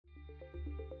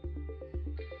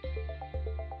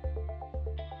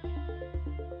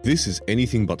This is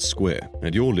Anything But Square,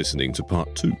 and you're listening to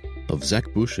part 2 of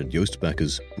Zach Bush and Joost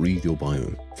Bakker's Breathe Your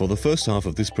Biome. For the first half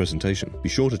of this presentation, be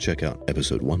sure to check out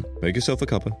episode 1. Make yourself a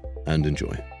cuppa and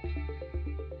enjoy.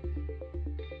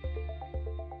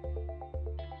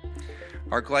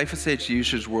 Our glyphosate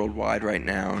usage worldwide right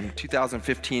now, in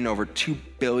 2015, over 2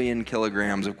 billion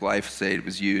kilograms of glyphosate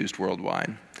was used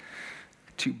worldwide.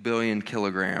 2 billion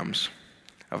kilograms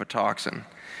of a toxin.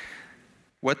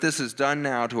 What this has done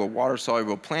now to a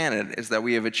water-soluble planet is that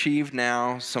we have achieved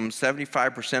now some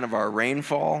 75% of our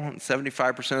rainfall and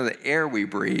 75% of the air we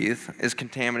breathe is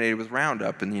contaminated with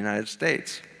Roundup in the United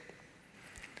States.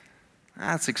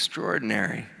 That's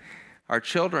extraordinary. Our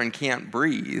children can't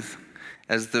breathe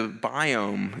as the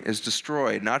biome is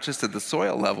destroyed, not just at the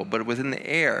soil level, but within the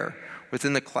air,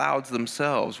 within the clouds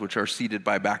themselves, which are seeded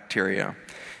by bacteria.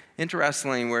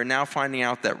 Interestingly, we're now finding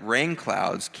out that rain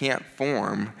clouds can't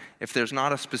form if there's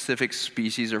not a specific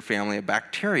species or family of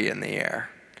bacteria in the air.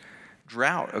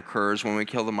 Drought occurs when we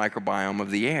kill the microbiome of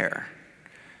the air.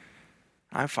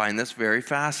 I find this very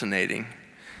fascinating.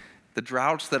 The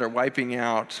droughts that are wiping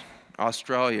out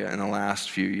Australia in the last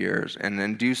few years and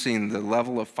inducing the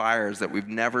level of fires that we've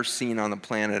never seen on the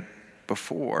planet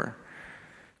before.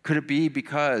 Could it be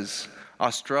because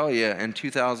Australia in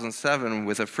 2007,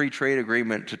 with a free trade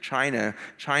agreement to China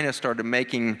started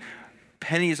making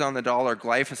pennies on the dollar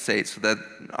glyphosate so that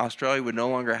Australia would no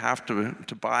longer have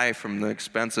to buy from the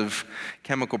expensive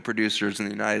chemical producers in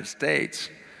the United States?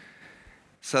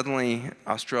 Suddenly,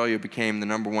 Australia became the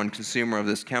number one consumer of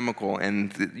this chemical,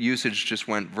 and the usage just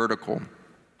went vertical.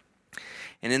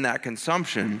 And in that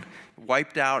consumption,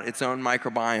 wiped out its own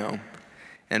microbiome.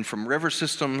 And from river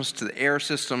systems to the air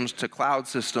systems to cloud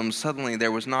systems, suddenly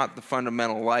there was not the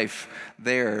fundamental life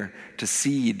there to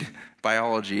seed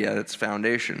biology at its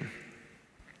foundation.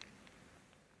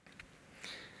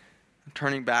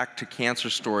 Turning back to cancer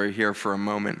story here for a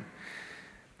moment,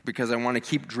 because I want to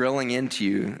keep drilling into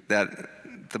you that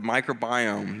the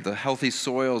microbiome, the healthy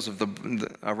soils of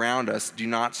around us do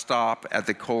not stop at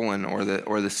the colon or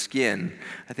the skin.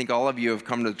 I think all of you have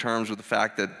come to terms with the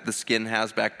fact that the skin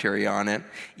has bacteria on it.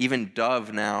 Even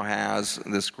Dove now has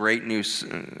this great new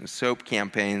soap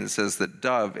campaign that says that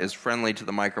Dove is friendly to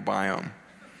the microbiome.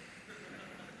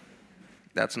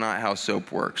 That's not how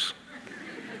soap works.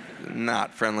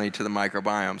 Not friendly to the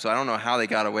microbiome. So I don't know how they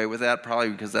got away with that, probably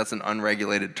because that's an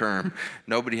unregulated term.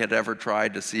 Nobody had ever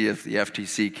tried to see if the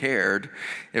FTC cared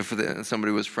if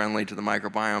somebody was friendly to the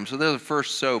microbiome. So they're the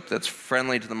first soap that's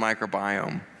friendly to the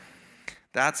microbiome.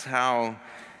 That's how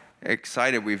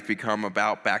excited we've become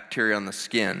about bacteria on the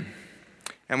skin.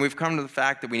 And we've come to the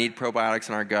fact that we need probiotics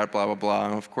in our gut, blah, blah, blah.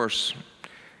 And of course,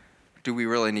 do we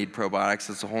really need probiotics?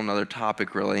 That's a whole other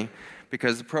topic, really.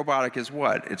 Because the probiotic is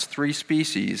what? It's 3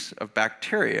 species of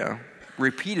bacteria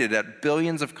repeated at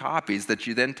billions of copies that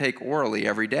you then take orally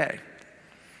every day.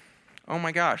 Oh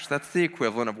my gosh, that's the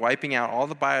equivalent of wiping out all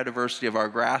the biodiversity of our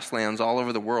grasslands all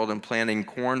over the world and planting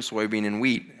corn, soybean, and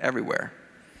wheat everywhere.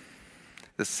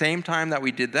 The same time that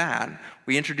we did that,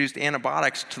 we introduced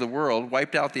antibiotics to the world,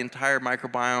 wiped out the entire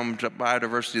microbiome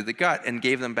biodiversity of the gut, and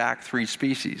gave them back 3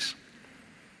 species.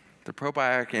 The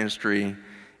probiotic industry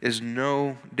is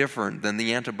no different than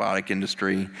the antibiotic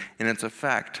industry in its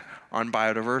effect on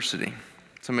biodiversity.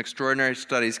 Some extraordinary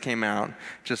studies came out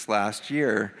just last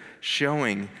year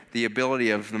showing the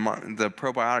ability of the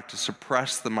probiotic to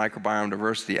suppress the microbiome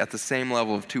diversity at the same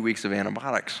level of 2 weeks of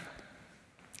antibiotics.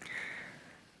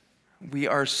 We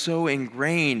are so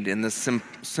ingrained in the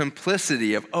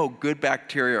simplicity of, good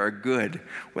bacteria are good,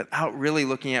 without really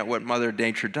looking at what Mother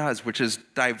Nature does, which is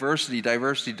diversity,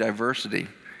 diversity, diversity.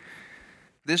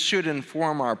 This should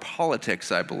inform our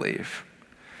politics, I believe.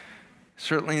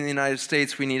 Certainly in the United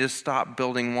States, we need to stop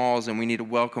building walls and we need to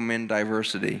welcome in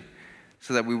diversity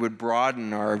so that we would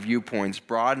broaden our viewpoints,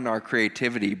 broaden our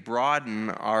creativity, broaden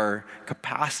our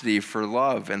capacity for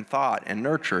love and thought and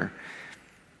nurture.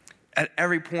 At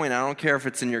every point, I don't care if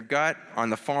it's in your gut,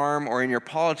 on the farm, or in your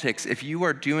politics, if you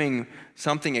are doing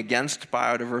something against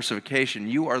biodiversification,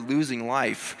 you are losing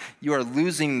life. You are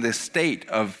losing the state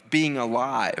of being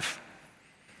alive.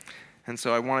 And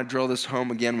so I want to drill this home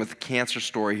again with the cancer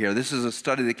story here. This is a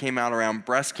study that came out around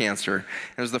breast cancer.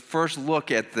 It was the first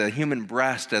look at the human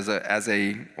breast as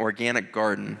a organic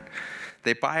garden.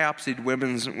 They biopsied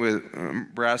women's with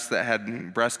breasts that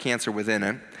had breast cancer within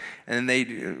it, and they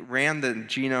ran the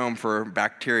genome for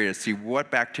bacteria to see what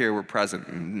bacteria were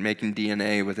present, making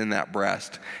DNA within that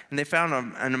breast. And they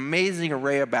found an amazing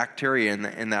array of bacteria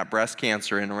in that breast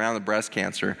cancer and around the breast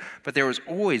cancer. But there was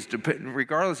always,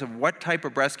 regardless of what type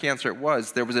of breast cancer it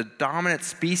was, there was a dominant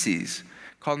species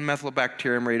called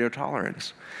Methylbacterium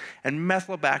radiotolerans. And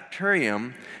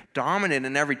Methylbacterium, dominant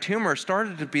in every tumor,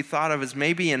 started to be thought of as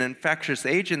maybe an infectious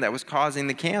agent that was causing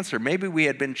the cancer. Maybe we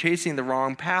had been chasing the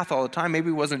wrong path all the time.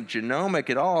 Maybe it wasn't genomic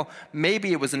at all.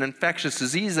 Maybe it was an infectious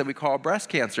disease that we call breast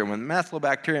cancer when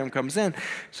Methylbacterium comes in.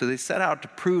 So they set out to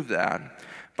prove that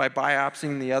by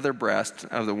biopsying the other breast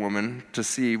of the woman to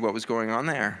see what was going on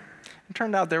there. It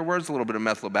turned out there was a little bit of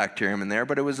Methylbacterium in there,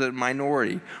 but it was a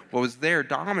minority. What was there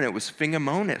dominant was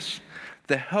Phengamonas.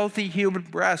 The healthy human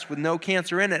breast with no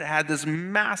cancer in it had this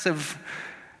massive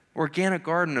organic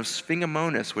garden of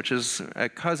Phengamonas, which is a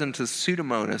cousin to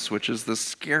Pseudomonas, which is the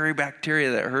scary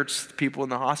bacteria that hurts people in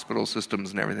the hospital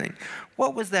systems and everything.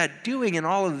 What was that doing in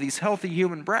all of these healthy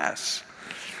human breasts?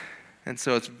 And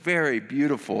so it's very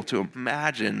beautiful to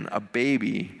imagine a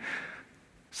baby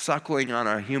suckling on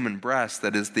a human breast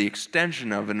that is the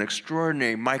extension of an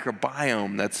extraordinary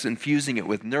microbiome that's infusing it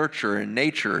with nurture and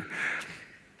nature.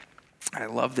 I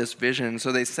love this vision.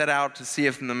 So they set out to see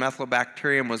if the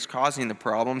Methylbacterium was causing the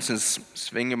problem. Since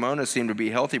Phengamonas seemed to be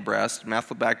healthy breasts,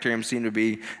 Methylbacterium seemed to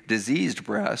be diseased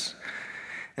breasts.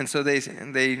 And so they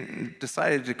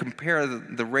decided to compare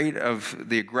the rate of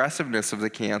the aggressiveness of the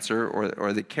cancer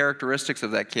or the characteristics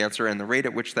of that cancer and the rate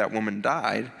at which that woman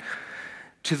died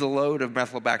to the load of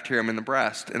Methylbacterium in the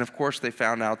breast. And of course, they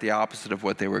found out the opposite of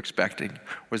what they were expecting,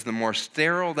 was the more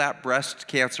sterile that breast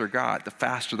cancer got, the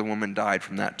faster the woman died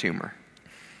from that tumor.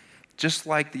 Just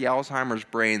like the Alzheimer's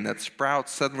brain that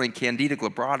sprouts suddenly Candida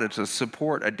glabrata to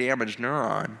support a damaged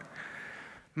neuron,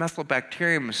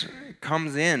 Methylbacterium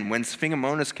comes in when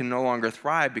Phengamonas can no longer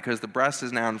thrive because the breast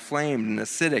is now inflamed and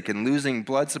acidic and losing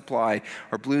blood supply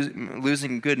or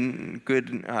losing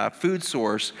good food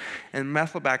source. And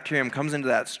Methylbacterium comes into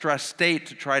that stress state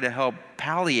to try to help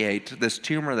palliate this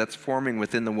tumor that's forming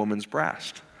within the woman's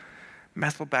breast.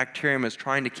 Methylbacterium is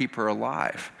trying to keep her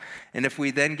alive. And if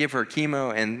we then give her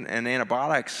chemo and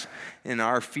antibiotics in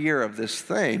our fear of this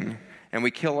thing, and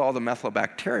we kill all the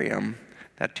Methylbacterium,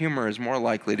 that tumor is more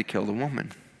likely to kill the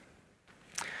woman.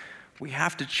 We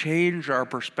have to change our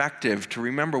perspective to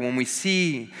remember when we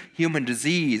see human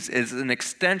disease as an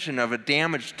extension of a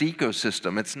damaged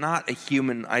ecosystem. It's not a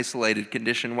human isolated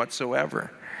condition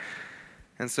whatsoever.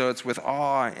 And so it's with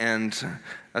awe and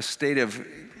a state of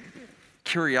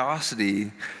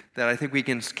curiosity that I think we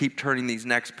can keep turning these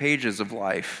next pages of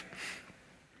life.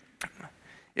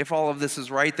 If all of this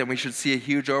is right, then we should see a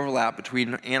huge overlap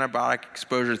between antibiotic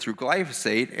exposure through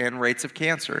glyphosate and rates of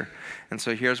cancer. And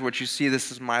so here's what you see.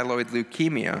 This is myeloid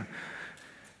leukemia.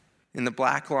 In the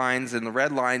black lines and the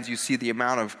red lines, you see the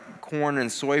amount of corn and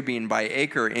soybean by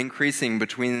acre increasing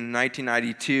between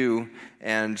 1992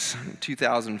 and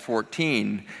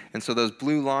 2014. And so those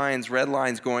blue lines, red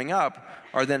lines going up,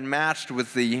 are then matched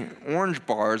with the orange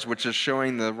bars, which is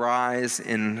showing the rise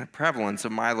in prevalence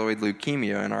of myeloid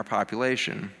leukemia in our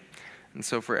population. And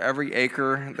so for every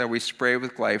acre that we spray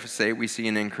with glyphosate, we see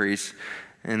an increase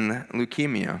in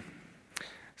leukemia.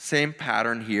 Same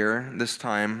pattern here, this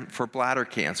time for bladder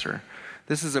cancer.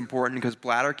 This is important because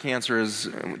bladder cancer is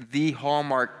the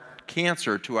hallmark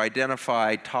cancer to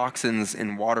identify toxins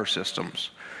in water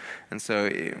systems. And so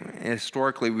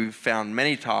historically, we've found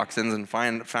many toxins and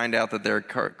find out that they're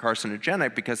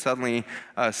carcinogenic because suddenly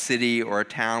a city or a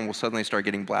town will suddenly start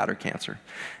getting bladder cancer.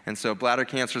 And so bladder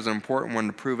cancer is an important one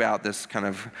to prove out this kind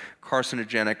of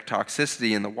carcinogenic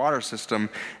toxicity in the water system.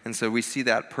 And so we see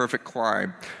that perfect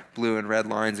climb. Blue and red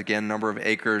lines, again, number of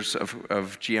acres of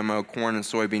GMO corn and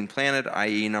soybean planted,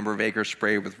 i.e. number of acres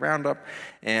sprayed with Roundup,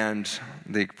 and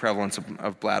the prevalence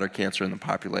of bladder cancer in the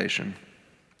population.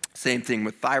 Same thing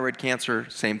with thyroid cancer,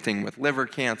 same thing with liver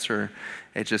cancer.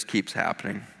 It just keeps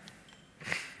happening.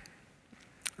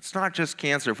 It's not just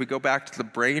cancer. If we go back to the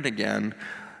brain again,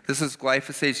 this is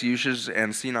glyphosate usage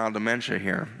and senile dementia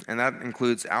here. And that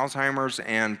includes Alzheimer's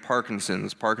and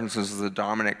Parkinson's. Parkinson's is the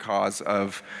dominant cause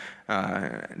of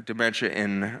dementia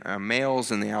in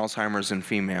males and the Alzheimer's in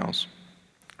females.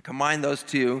 Combine those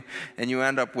two, and you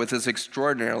end up with this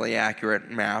extraordinarily accurate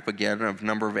map, again, of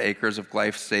number of acres of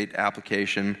glyphosate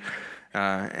application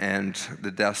and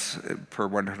the deaths per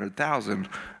 100,000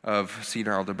 of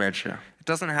senile dementia. It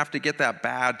doesn't have to get that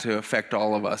bad to affect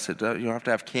all of us. You don't have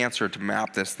to have cancer to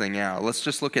map this thing out. Let's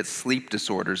just look at sleep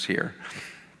disorders here.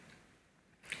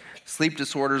 Sleep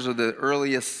disorders are the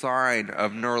earliest sign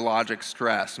of neurologic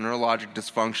stress, neurologic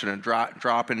dysfunction, and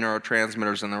drop in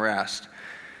neurotransmitters and the rest.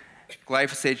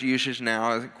 Glyphosate usage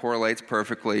now correlates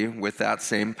perfectly with that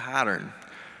same pattern.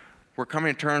 We're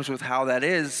coming to terms with how that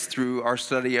is through our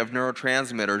study of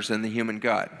neurotransmitters in the human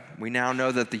gut. We now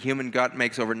know that the human gut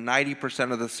makes over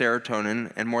 90% of the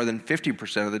serotonin and more than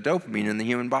 50% of the dopamine in the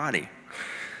human body.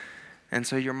 And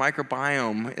so your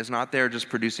microbiome is not there just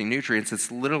producing nutrients.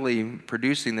 It's literally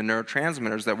producing the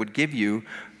neurotransmitters that would give you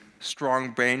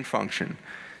strong brain function,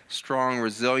 strong,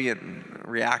 resilient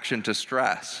reaction to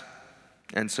stress.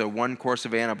 And so one course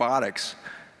of antibiotics,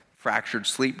 fractured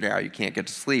sleep now, you can't get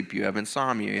to sleep, you have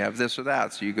insomnia, you have this or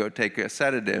that, so you go take a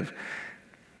sedative.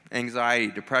 Anxiety,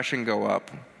 depression go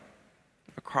up.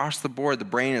 Across the board, the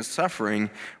brain is suffering,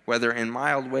 whether in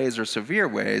mild ways or severe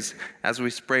ways, as we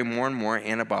spray more and more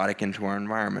antibiotic into our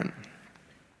environment.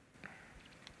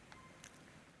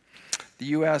 The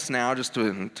U.S. now, just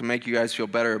to make you guys feel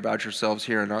better about yourselves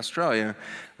here in Australia,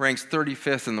 ranks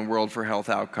 35th in the world for health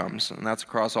outcomes, and that's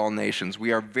across all nations.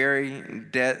 We are very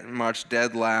much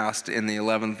dead last in the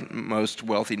 11th most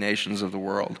wealthy nations of the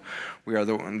world. We are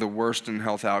the worst in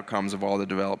health outcomes of all the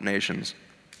developed nations.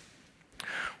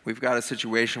 We've got a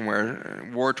situation where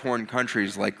war-torn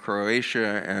countries like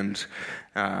Croatia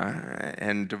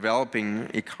and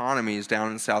developing economies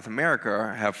down in South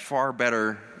America have far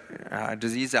better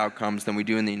disease outcomes than we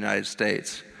do in the United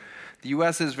States. The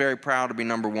U.S. is very proud to be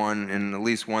number one in at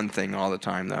least one thing all the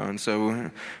time, though. And so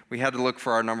we had to look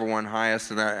for our number one highest,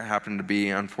 and that happened to be,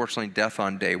 unfortunately, death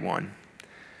on day one.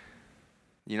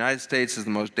 The United States is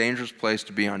the most dangerous place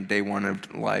to be on day one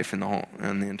of life in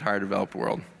the entire developed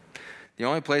world. The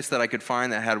only place that I could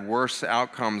find that had worse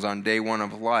outcomes on day one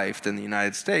of life than the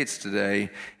United States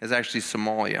today is actually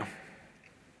Somalia.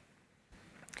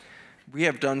 We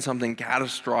have done something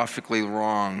catastrophically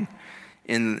wrong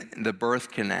in the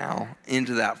birth canal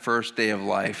into that first day of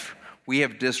life. We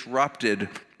have disrupted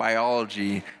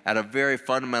biology at a very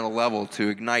fundamental level to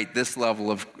ignite this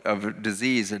level of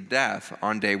disease and death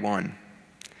on day one.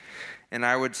 And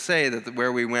I would say that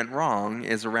where we went wrong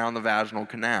is around the vaginal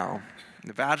canal.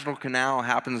 The vaginal canal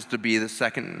happens to be the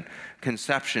second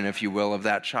conception, if you will, of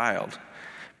that child.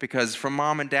 Because from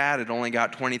mom and dad, it only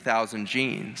got 20,000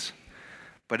 genes.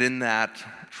 But in that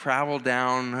travel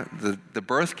down the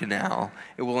birth canal,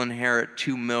 it will inherit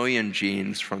 2 million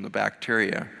genes from the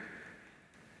bacteria.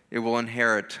 It will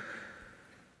inherit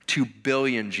 2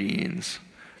 billion genes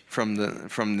from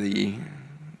the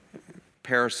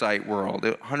parasite world,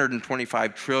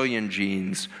 125 trillion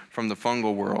genes from the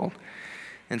fungal world.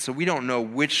 And so we don't know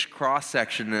which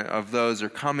cross-section of those are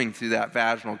coming through that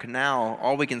vaginal canal.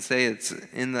 All we can say is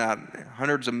in that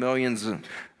hundreds of millions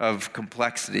of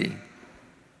complexity.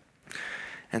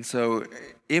 And so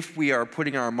if we are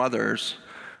putting our mothers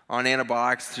on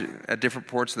antibiotics at different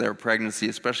parts of their pregnancy,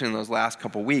 especially in those last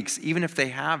couple weeks, even if they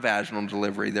have vaginal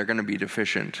delivery, they're going to be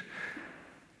deficient.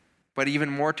 But even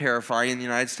more terrifying, in the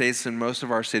United States and most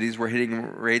of our cities, we're hitting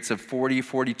rates of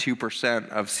 42%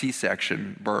 of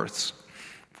C-section births.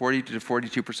 40 to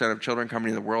 42% of children coming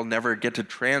to the world never get to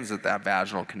transit that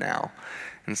vaginal canal.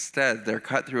 Instead, they're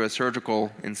cut through a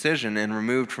surgical incision and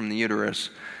removed from the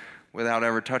uterus without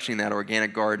ever touching that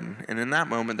organic garden. And in that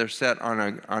moment, they're set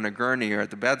on a gurney or at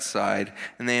the bedside,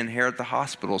 and they inherit the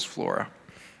hospital's flora.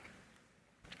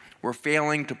 We're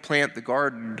failing to plant the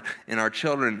garden in our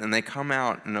children, and they come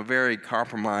out in a very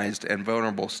compromised and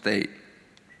vulnerable state.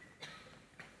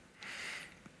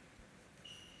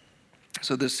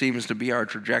 So this seems to be our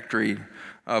trajectory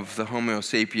of the Homo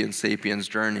sapiens sapiens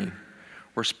journey.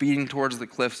 We're speeding towards the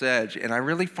cliff's edge, and I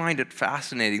really find it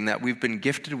fascinating that we've been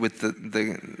gifted with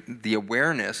the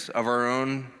awareness of our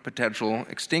own potential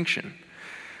extinction.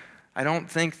 I don't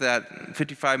think that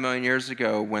 55 million years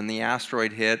ago, when the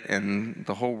asteroid hit and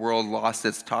the whole world lost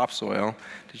its topsoil,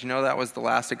 did you know that was the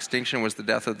last extinction, was the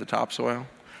death of the topsoil?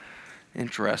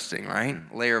 Interesting, right?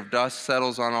 A layer of dust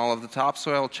settles on all of the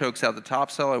topsoil, chokes out the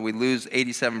topsoil, and we lose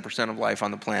 87% of life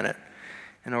on the planet.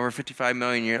 And over 55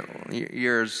 million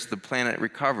years, the planet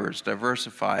recovers,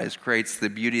 diversifies, creates the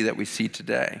beauty that we see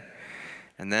today.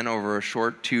 And then over a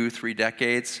short 2-3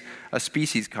 decades, a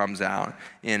species comes out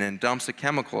and dumps a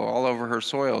chemical all over her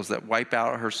soils that wipe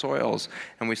out her soils,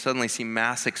 and we suddenly see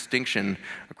mass extinction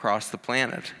across the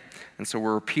planet. And so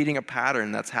we're repeating a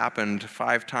pattern that's happened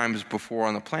 5 times before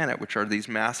on the planet, which are these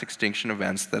mass extinction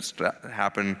events that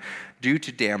happen due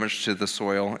to damage to the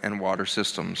soil and water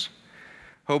systems.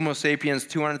 Homo sapiens,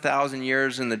 200,000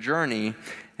 years in the journey,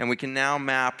 and we can now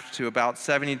map to about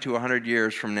 70 to 100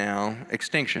 years from now,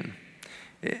 extinction.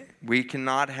 We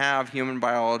cannot have human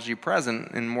biology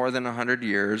present in more than 100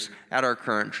 years at our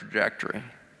current trajectory.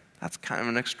 That's kind of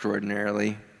an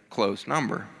extraordinarily close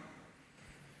number.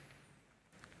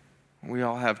 We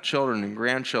all have children and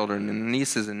grandchildren and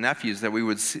nieces and nephews that we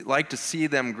would like to see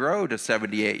them grow to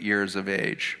 78 years of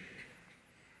age.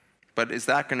 But is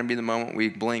that going to be the moment we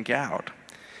blink out?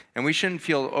 And we shouldn't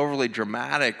feel overly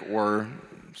dramatic or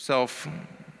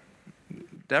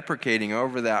self-deprecating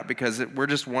over that because we're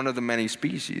just one of the many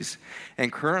species.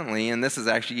 And currently, and this is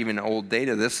actually even old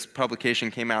data, this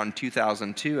publication came out in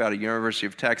 2002 out of University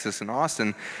of Texas in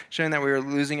Austin, showing that we were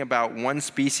losing about one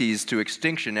species to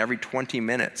extinction every 20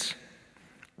 minutes,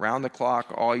 round the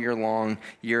clock, all year long,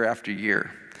 year after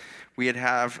year. We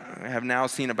have now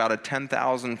seen about a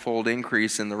 10,000-fold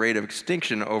increase in the rate of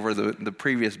extinction over the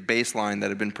previous baseline that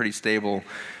had been pretty stable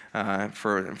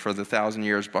for the 1,000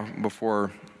 years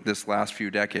before this last few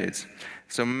decades.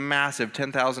 So massive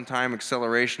 10,000-time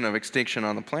acceleration of extinction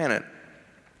on the planet.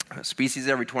 Species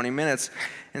every 20 minutes.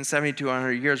 In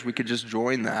 7,200 years, we could just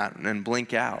join that and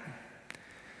blink out.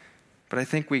 But I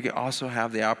think we also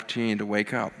have the opportunity to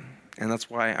wake up. And that's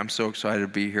why I'm so excited to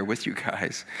be here with you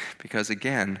guys. Because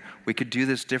again, we could do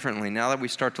this differently. Now that we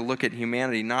start to look at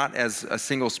humanity not as a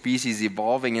single species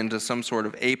evolving into some sort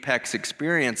of apex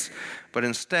experience, but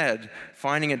instead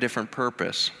finding a different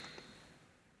purpose.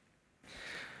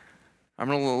 I'm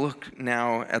going to look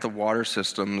now at the water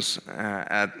systems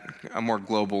at a more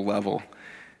global level.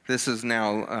 This is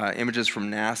now images from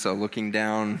NASA looking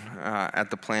down at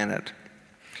the planet.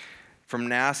 From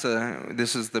NASA,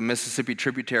 this is the Mississippi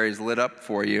tributaries lit up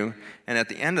for you, and at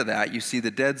the end of that, you see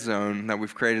the dead zone that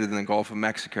we've created in the Gulf of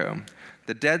Mexico.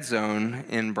 The dead zone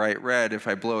in bright red, if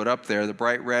I blow it up there, the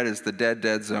bright red is the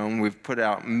dead zone. We've put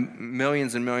out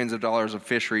millions and millions of dollars of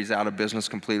fisheries out of business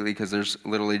completely because there's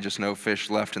literally just no fish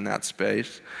left in that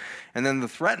space. And then the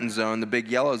threatened zone, the big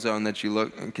yellow zone that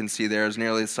you can see there, is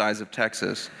nearly the size of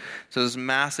Texas. So this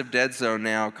massive dead zone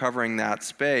now covering that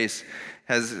space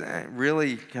has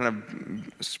really kind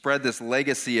of spread this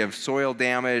legacy of soil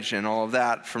damage and all of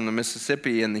that from the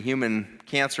Mississippi and the human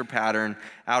cancer pattern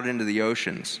out into the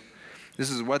oceans. This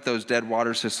is what those dead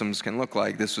water systems can look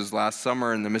like. This was last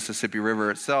summer in the Mississippi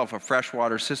River itself, a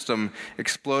freshwater system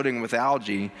exploding with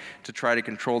algae to try to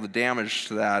control the damage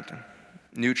to that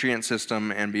nutrient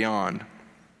system and beyond.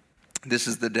 This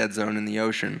is the dead zone in the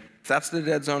ocean. If that's the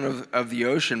dead zone of the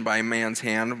ocean by man's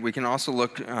hand, we can also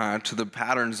look to the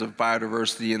patterns of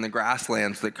biodiversity in the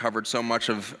grasslands that covered so much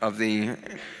of the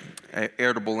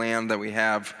arable land that we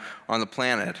have on the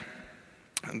planet.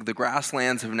 The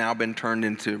grasslands have now been turned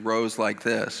into rows like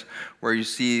this, where you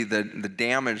see the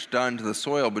damage done to the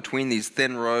soil between these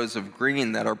thin rows of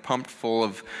green that are pumped full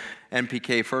of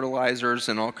NPK fertilizers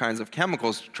and all kinds of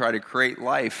chemicals to try to create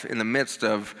life in the midst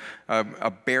of a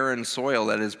barren soil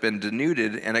that has been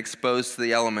denuded and exposed to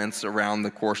the elements around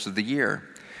the course of the year.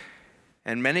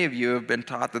 And many of you have been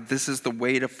taught that this is the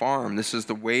way to farm. This is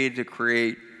the way to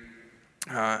create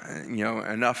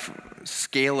enough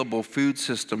scalable food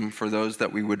system for those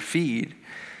that we would feed.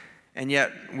 And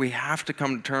yet we have to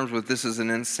come to terms with this is an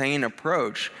insane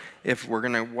approach if we're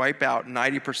going to wipe out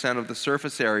 90% of the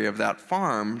surface area of that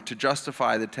farm to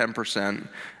justify the 10%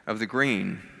 of the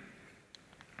green.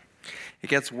 It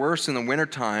gets worse in the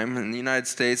wintertime. In the United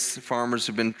States, farmers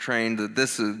have been trained that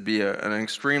this would be an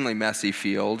extremely messy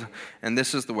field, and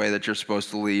this is the way that you're supposed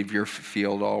to leave your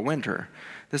field all winter.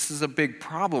 This is a big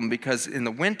problem because in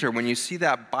the winter, when you see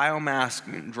that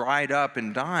biomass dried up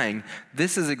and dying,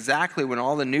 this is exactly when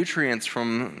all the nutrients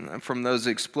from those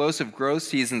explosive growth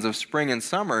seasons of spring and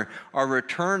summer are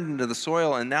returned into the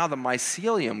soil, and now the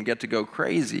mycelium get to go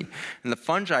crazy. And the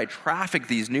fungi traffic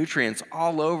these nutrients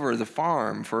all over the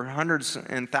farm for hundreds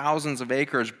and thousands of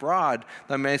acres broad.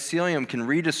 The mycelium can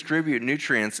redistribute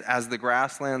nutrients as the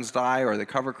grasslands die or the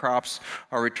cover crops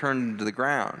are returned into the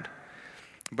ground.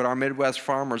 But our Midwest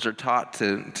farmers are taught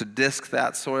to disc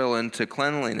that soil into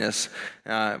cleanliness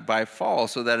by fall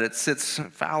so that it sits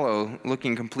fallow,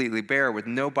 looking completely bare with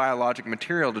no biologic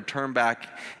material to turn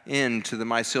back into the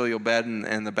mycelial bed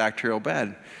and the bacterial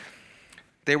bed.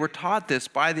 They were taught this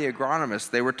by the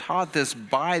agronomists. They were taught this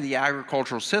by the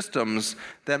agricultural systems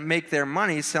that make their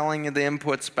money selling the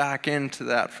inputs back into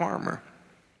that farmer.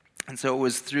 And so it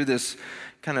was through this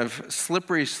kind of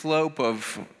slippery slope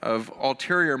of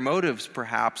ulterior motives,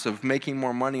 perhaps, of making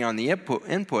more money on the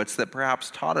inputs that perhaps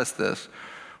taught us this.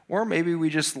 Or maybe we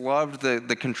just loved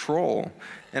the control.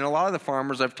 And a lot of the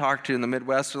farmers I've talked to in the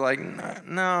Midwest are like,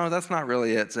 no, that's not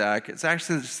really it, Zach. It's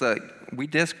actually just like we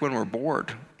disc when we're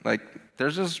bored. Like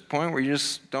there's this point where you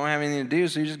just don't have anything to do,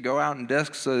 so you just go out and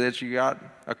disc so that you got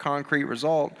a concrete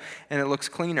result and it looks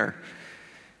cleaner.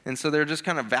 And so they're just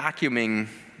kind of vacuuming,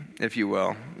 if you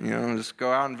will. Just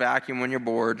go out and vacuum when you're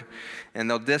bored, and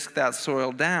they'll disc that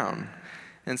soil down.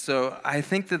 And so I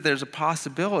think that there's a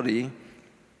possibility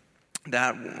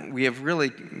that we have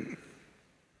really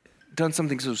done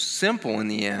something so simple in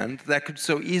the end that could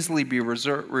so easily be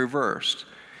reversed.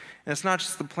 And it's not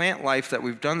just the plant life that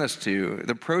we've done this to.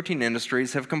 The protein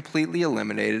industries have completely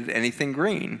eliminated anything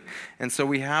green. And so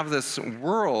we have this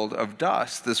world of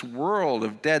dust, this world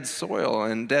of dead soil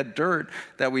and dead dirt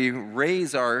that we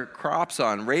raise our crops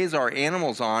on, raise our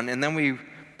animals on, and then we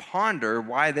ponder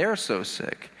why they're so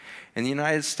sick. In the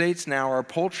United States now, our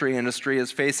poultry industry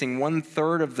is facing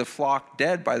 1/3 of the flock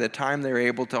dead by the time they're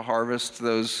able to harvest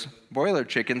those broiler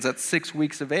chickens at 6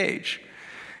 weeks of age.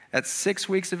 At 6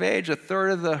 weeks of age, 1/3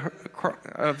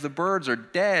 of the birds are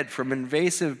dead from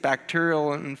invasive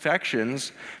bacterial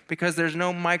infections because there's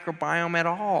no microbiome at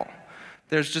all.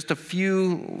 There's just a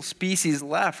few species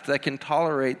left that can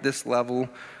tolerate this level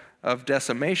of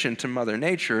decimation to Mother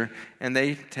Nature, and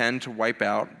they tend to wipe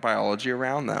out biology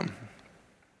around them.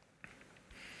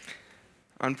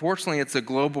 Unfortunately, it's a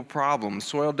global problem.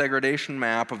 Soil degradation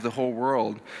map of the whole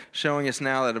world showing us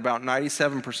now that about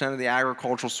 97% of the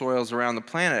agricultural soils around the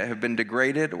planet have been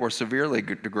degraded or severely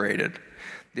degraded.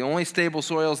 The only stable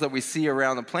soils that we see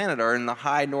around the planet are in the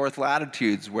high north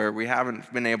latitudes where we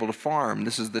haven't been able to farm.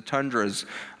 This is the tundras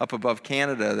up above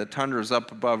Canada, the tundras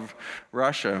up above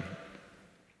Russia,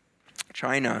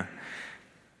 China,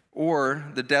 or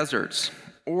the deserts,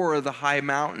 or the high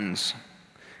mountains.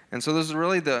 And so this is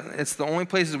really it's the only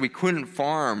places we couldn't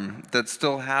farm that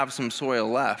still have some soil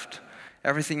left.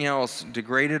 Everything else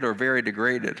degraded or very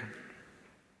degraded.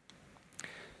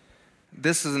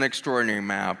 This is an extraordinary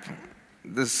map.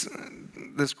 This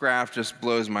graph just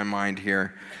blows my mind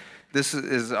here. This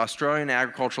is Australian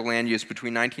agricultural land use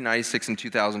between 1996 and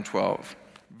 2012.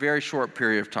 Very short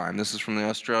period of time. This is from the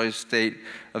Australia State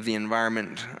of the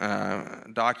Environment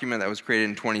document that was created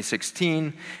in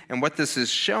 2016. And what this is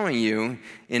showing you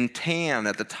in tan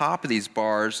at the top of these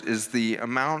bars is the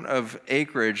amount of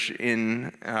acreage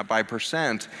by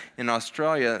percent in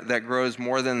Australia that grows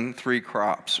more than 3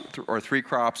 crops, or 3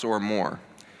 crops or more.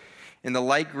 In the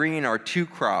light green are 2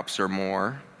 crops or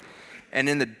more. And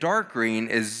in the dark green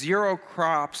is 0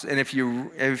 crops. And if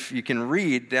you can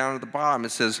read down at the bottom,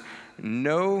 it says,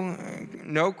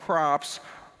 no crops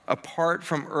apart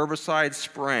from herbicide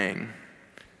spraying.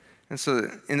 And so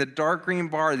in the dark green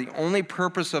bar, the only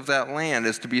purpose of that land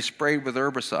is to be sprayed with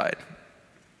herbicide.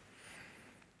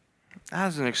 That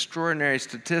is an extraordinary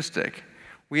statistic.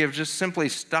 We have just simply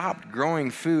stopped growing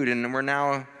food, and we're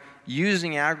now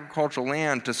using agricultural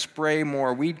land to spray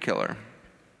more weed killer.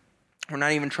 We're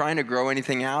not even trying to grow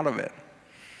anything out of it.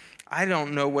 I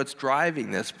don't know what's driving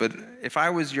this, but if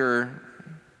I was your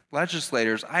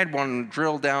legislators, I'd want to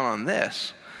drill down on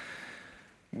this.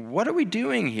 What are we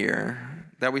doing here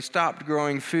that we stopped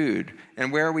growing food?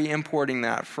 And where are we importing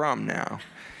that from now?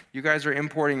 You guys are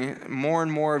importing more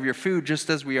and more of your food just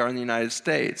as we are in the United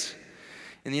States.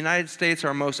 In the United States,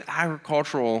 our most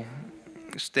agricultural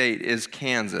state is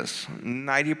Kansas.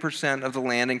 90% of the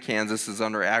land in Kansas is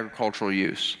under agricultural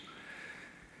use.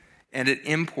 And it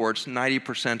imports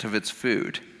 90% of its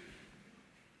food.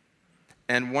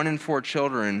 And 1 in 4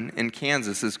 children in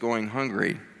Kansas is going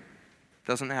hungry,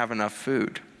 doesn't have enough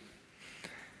food.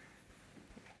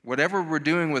 Whatever we're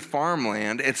doing with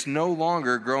farmland, it's no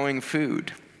longer growing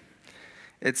food.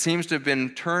 It seems to have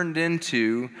been turned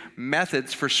into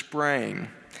methods for spraying.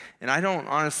 And I don't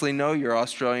honestly know your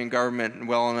Australian government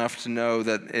well enough to know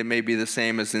that it may be the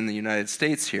same as in the United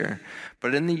States here.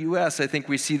 But in the U.S., I think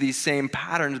we see these same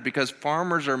patterns because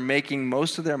farmers are making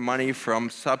most of their money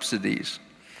from subsidies.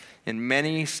 In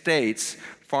many states,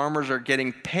 farmers are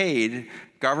getting paid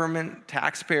government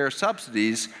taxpayer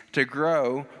subsidies to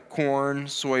grow corn,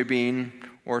 soybean,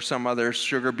 or some other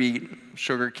sugar beet,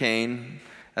 sugar cane,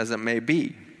 as it may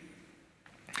be.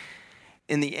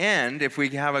 In the end, if we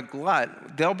have a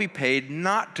glut, they'll be paid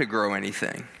not to grow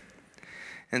anything.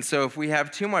 And so if we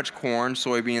have too much corn,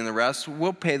 soybean, and the rest,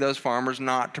 we'll pay those farmers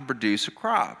not to produce a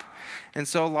crop. And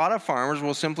so a lot of farmers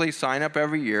will simply sign up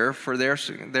every year for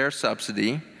their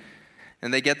subsidy,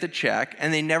 and they get the check,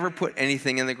 and they never put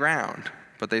anything in the ground.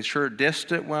 But they sure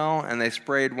dished it well, and they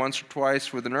sprayed once or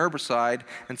twice with an herbicide,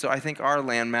 and so I think our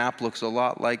land map looks a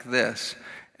lot like this.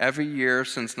 Every year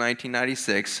since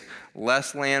 1996,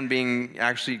 less land being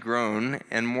actually grown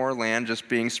and more land just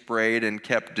being sprayed and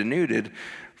kept denuded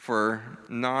for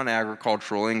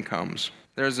non-agricultural incomes.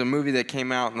 There's a movie that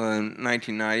came out in the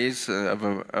 1990s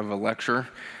of a lecture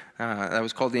that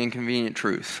was called The Inconvenient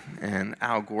Truth. And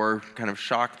Al Gore kind of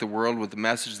shocked the world with the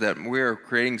message that we're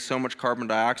creating so much carbon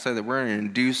dioxide that we're going to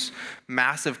induce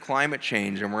massive climate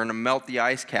change and we're going to melt the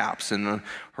ice caps and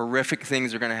horrific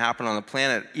things are going to happen on the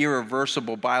planet.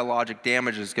 Irreversible biologic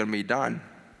damage is going to be done.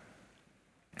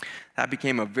 That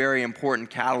became a very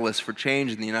important catalyst for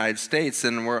change in the United States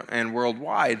and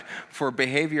worldwide for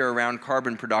behavior around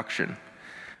carbon production.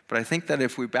 But I think that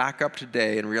if we back up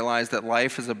today and realize that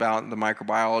life is about the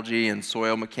microbiology and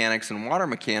soil mechanics and water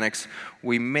mechanics,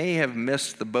 we may have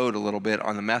missed the boat a little bit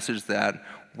on the message that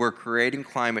we're creating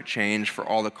climate change for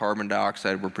all the carbon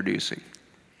dioxide we're producing.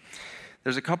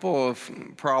 There's a couple of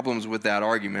problems with that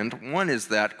argument. One is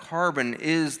that carbon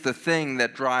is the thing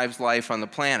that drives life on the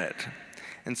planet.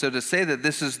 And so to say that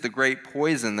this is the great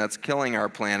poison that's killing our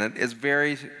planet is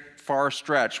very far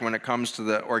stretched when it comes to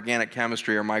the organic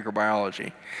chemistry or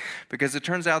microbiology. Because it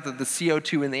turns out that the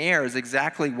CO2 in the air is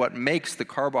exactly what makes the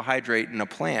carbohydrate in a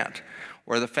plant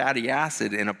or the fatty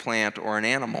acid in a plant or an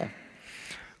animal.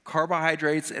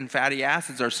 Carbohydrates and fatty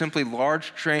acids are simply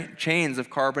large chains of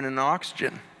carbon and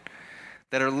oxygen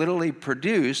that are literally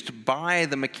produced by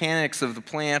the mechanics of the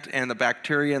plant and the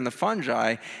bacteria and the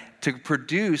fungi to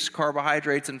produce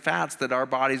carbohydrates and fats that our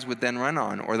bodies would then run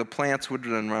on, or the plants would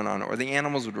then run on, or the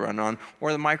animals would run on,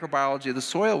 or the microbiology of the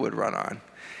soil would run on.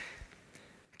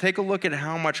 Take a look at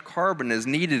how much carbon is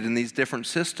needed in these different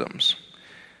systems.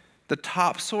 The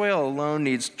topsoil alone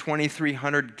needs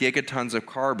 2,300 gigatons of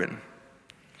carbon.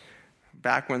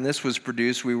 Back when this was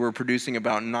produced, we were producing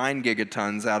about 9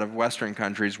 gigatons out of Western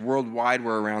countries. Worldwide,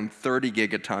 we're around 30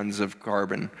 gigatons of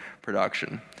carbon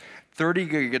production. 30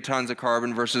 gigatons of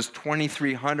carbon versus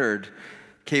 2,300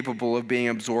 capable of being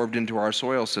absorbed into our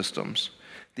soil systems.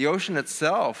 The ocean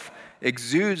itself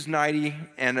exudes 90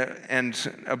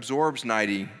 and absorbs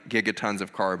 90 gigatons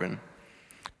of carbon,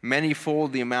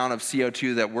 many-fold the amount of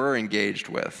CO2 that we're engaged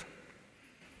with.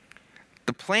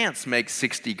 The plants make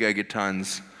 60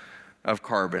 gigatons of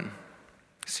carbon,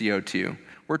 CO2.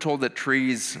 We're told that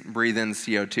trees breathe in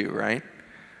CO2, right?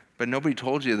 But nobody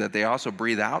told you that they also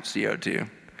breathe out CO2.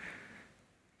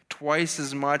 Twice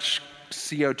as much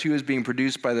CO2 is being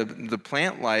produced by the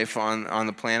plant life on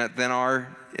the planet than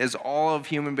is all of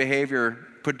human behavior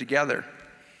put together.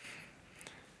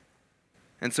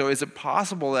 And so is it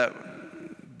possible that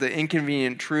the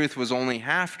inconvenient truth was only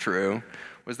half true,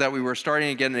 was that we were starting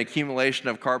to get an accumulation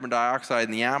of carbon dioxide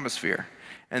in the atmosphere?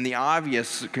 And the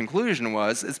obvious conclusion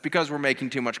was, it's because we're making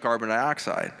too much carbon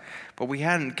dioxide. But we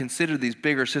hadn't considered these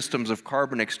bigger systems of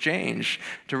carbon exchange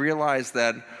to realize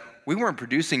that we weren't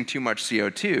producing too much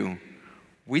CO2.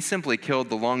 We simply killed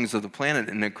the lungs of the planet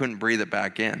and it couldn't breathe it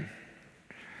back in.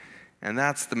 And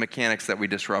that's the mechanics that we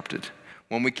disrupted.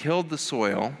 When we killed the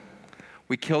soil,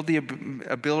 we killed the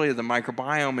ability of the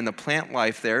microbiome and the plant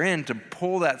life therein to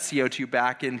pull that CO2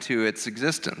 back into its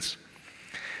existence.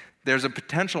 There's a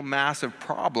potential massive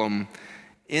problem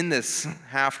in this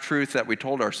half-truth that we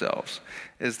told ourselves,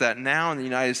 is that now in the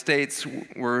United States,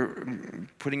 we're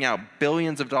putting out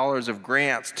billions of dollars of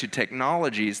grants to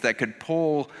technologies that could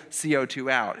pull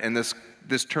CO2 out. And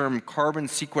this term carbon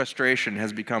sequestration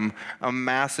has become a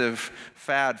massive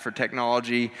fad for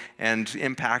technology and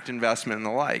impact investment and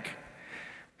the like.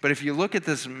 But if you look at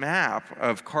this map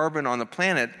of carbon on the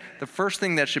planet, the first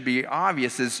thing that should be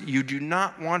obvious is you do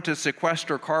not want to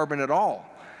sequester carbon at all.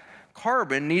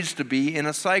 Carbon needs to be in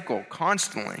a cycle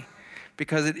constantly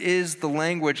because it is the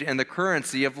language and the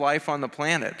currency of life on the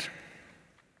planet.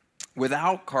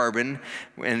 Without carbon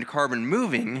and carbon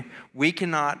moving, we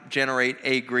cannot generate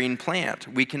a green plant.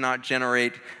 We cannot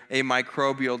generate a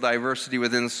microbial diversity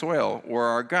within the soil or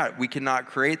our gut. We cannot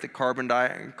create the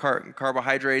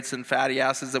carbohydrates and fatty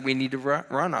acids that we need to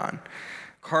run on.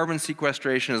 Carbon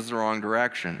sequestration is the wrong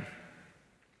direction.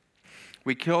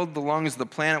 We killed the lungs of the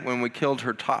planet when we killed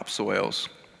her topsoils.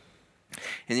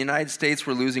 In the United States,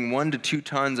 we're losing 1 to 2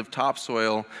 tons of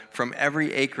topsoil from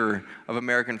every acre of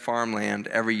American farmland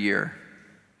every year.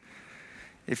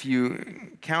 If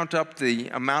you count up the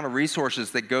amount of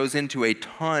resources that goes into a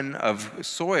ton of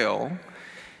soil,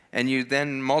 and you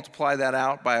then multiply that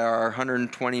out by our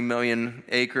 120 million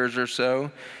acres or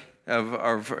so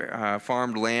of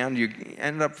farmed land, you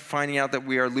end up finding out that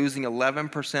we are losing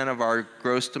 11% of our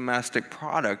gross domestic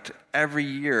product every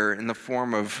year in the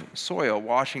form of soil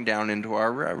washing down into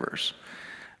our rivers.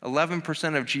 11%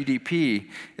 of GDP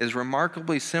is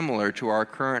remarkably similar to our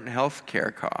current health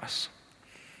care costs.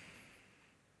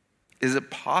 Is it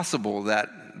possible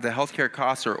that the healthcare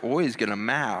costs are always going to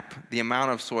map the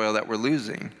amount of soil that we're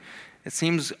losing? It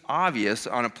seems obvious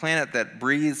on a planet that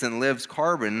breathes and lives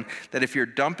carbon that if you're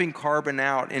dumping carbon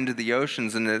out into the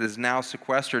oceans and it is now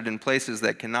sequestered in places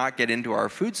that cannot get into our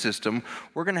food system,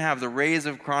 we're going to have the rise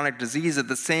of chronic disease at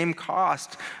the same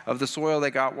cost of the soil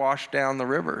that got washed down the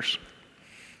rivers.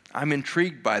 I'm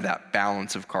intrigued by that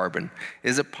balance of carbon.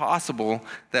 Is it possible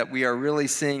that we are really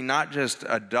seeing not just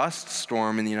a dust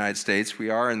storm in the United States,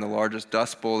 we are in the largest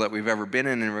dust bowl that we've ever been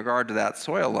in regard to that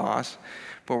soil loss,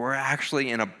 but we're actually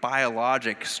in a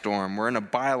biologic storm. We're in a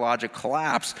biologic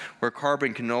collapse where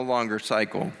carbon can no longer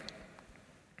cycle.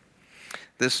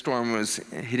 This storm was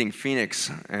hitting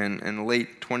Phoenix in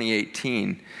late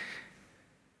 2018.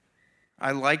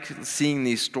 I like seeing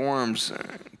these storms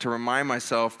to remind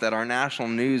myself that our national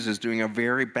news is doing a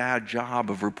very bad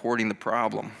job of reporting the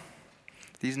problem.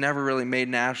 These never really made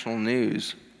national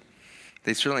news.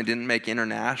 They certainly didn't make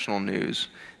international news.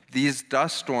 These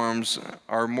dust storms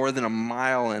are more than a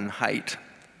mile in height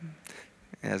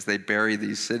as they bury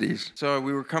these cities. So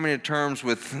we were coming to terms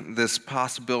with this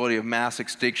possibility of mass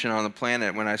extinction on the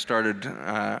planet when I started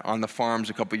on the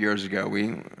farms a couple years ago.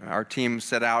 Our team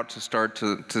set out to start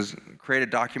to create a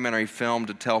documentary film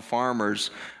to tell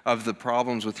farmers of the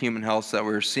problems with human health that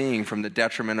we were seeing from the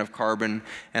detriment of carbon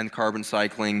and carbon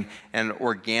cycling and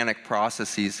organic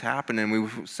processes happen. And we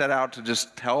set out to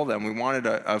just tell them. We wanted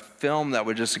a film that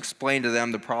would just explain to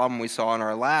them the problem we saw in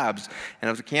our labs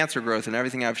and of the cancer growth and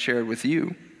everything I've shared with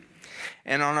you.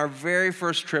 And on our very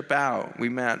first trip out, we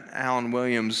met Alan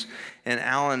Williams, and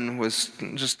Alan was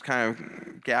just kind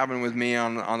of gabbing with me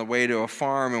on the way to a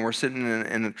farm, and we're sitting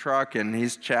in a truck, and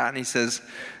he's chatting. He says,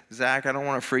 "Zach, I don't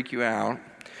want to freak you out,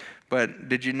 but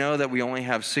did you know that we only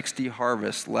have 60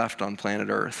 harvests left on planet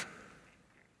Earth?"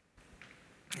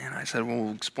 And I said,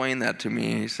 "Well, explain that to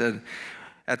me." He said,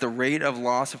 "At the rate of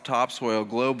loss of topsoil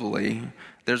globally,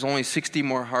 there's only 60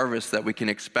 more harvests that we can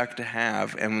expect to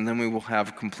have, and then we will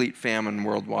have complete famine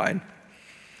worldwide."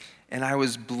 And I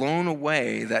was blown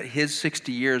away that his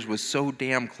 60 years was so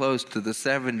damn close to the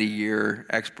 70-year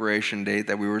expiration date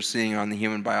that we were seeing on the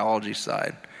human biology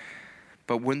side.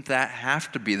 But wouldn't that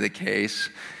have to be the case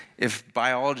if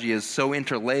biology is so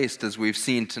interlaced as we've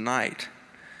seen tonight?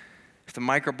 If the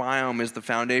microbiome is the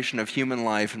foundation of human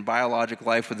life and biologic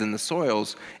life within the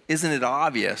soils, isn't it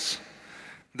obvious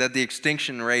that the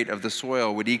extinction rate of the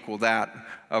soil would equal that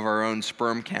of our own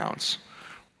sperm counts?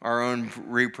 Our own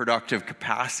reproductive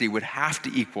capacity would have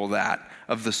to equal that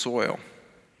of the soil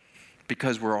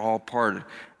because we're all part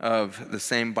of the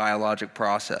same biologic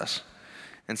process.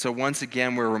 And so once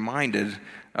again, we're reminded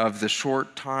of the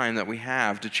short time that we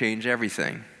have to change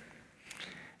everything.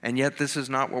 And yet this is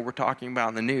not what we're talking about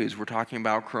in the news. We're talking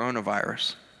about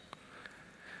coronavirus.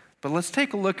 But let's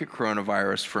take a look at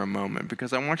coronavirus for a moment,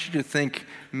 because I want you to think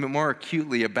more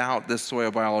acutely about this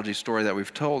soil biology story that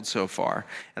we've told so far.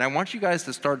 And I want you guys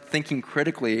to start thinking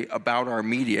critically about our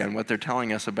media and what they're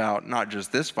telling us about not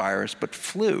just this virus, but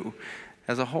flu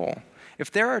as a whole. If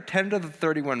there are 10 to the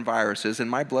 31 viruses, and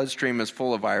my bloodstream is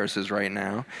full of viruses right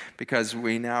now, because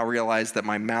we now realize that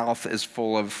my mouth is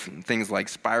full of things like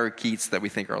spirochetes that we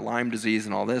think are Lyme disease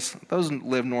and all this. Those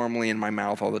live normally in my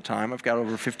mouth all the time. I've got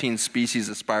over 15 species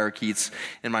of spirochetes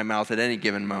in my mouth at any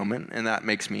given moment, and that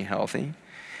makes me healthy.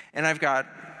 And I've got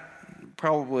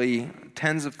probably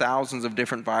tens of thousands of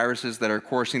different viruses that are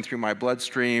coursing through my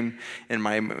bloodstream, in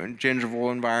my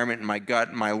gingival environment, in my gut,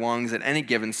 in my lungs at any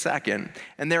given second,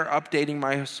 and they're updating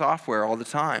my software all the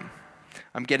time.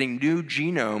 I'm getting new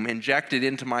genome injected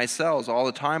into my cells all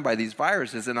the time by these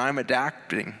viruses, and I'm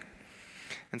adapting.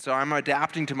 And so I'm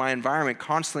adapting to my environment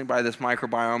constantly by this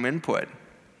microbiome input.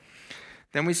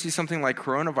 Then we see something like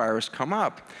coronavirus come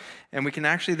up, and we can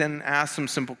actually then ask some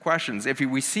simple questions. If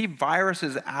we see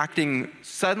viruses acting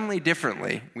suddenly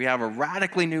differently, we have a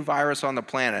radically new virus on the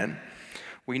planet,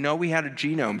 we know we had a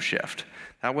genome shift.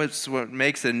 That was what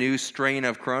makes a new strain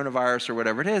of coronavirus or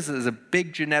whatever it is a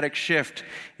big genetic shift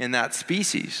in that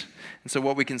species. And so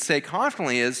what we can say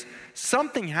confidently is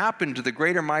something happened to the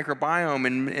greater microbiome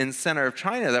in the center of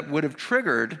China that would have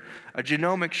triggered a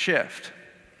genomic shift.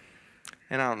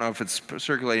 And I don't know if it's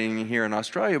circulating here in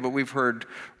Australia, but we've heard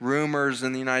rumors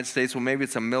in the United States, well, maybe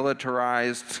it's a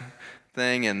militarized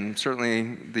thing, and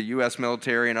certainly the U.S.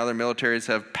 military and other militaries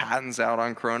have patents out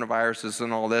on coronaviruses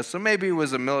and all this. So maybe it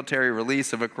was a military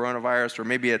release of a coronavirus, or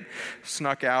maybe it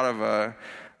snuck out of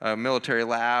a military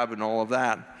lab and all of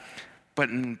that. But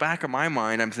in the back of my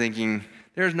mind, I'm thinking,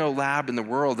 there's no lab in the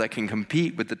world that can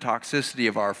compete with the toxicity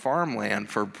of our farmland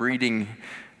for breeding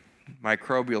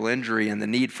microbial injury and the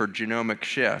need for genomic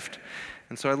shift.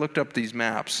 And so I looked up these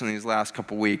maps in these last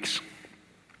couple weeks.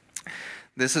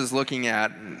 This is looking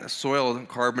at soil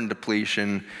carbon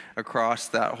depletion across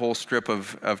that whole strip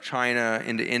of China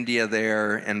into India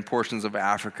there and portions of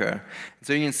Africa.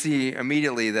 So you can see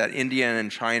immediately that India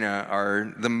and China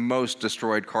are the most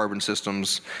destroyed carbon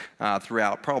systems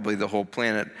throughout probably the whole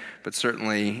planet, but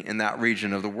certainly in that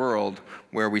region of the world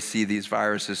where we see these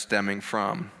viruses stemming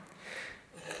from.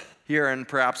 Here, and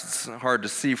perhaps it's hard to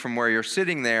see from where you're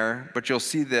sitting there, but you'll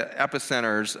see the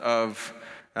epicenters of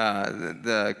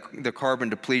the carbon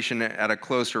depletion at a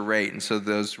closer rate. And so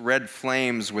those red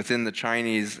flames within the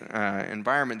Chinese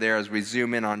environment there, as we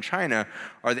zoom in on China,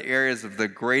 are the areas of the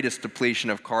greatest depletion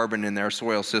of carbon in their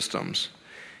soil systems.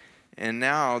 And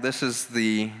now this is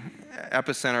the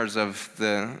epicenters of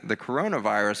the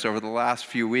coronavirus over the last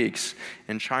few weeks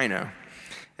in China.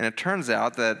 And it turns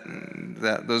out that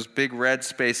those big red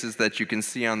spaces that you can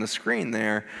see on the screen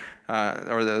there,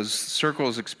 or those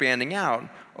circles expanding out,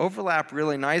 overlap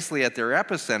really nicely at their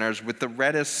epicenters with the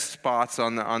reddest spots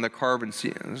on the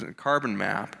carbon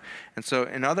map. And so,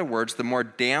 in other words, the more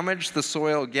damaged the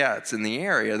soil gets in the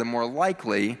area, the more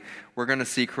likely we're going to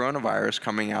see coronavirus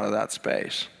coming out of that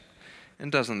space.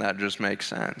 And doesn't that just make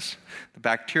sense? The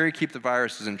bacteria keep the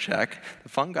viruses in check. The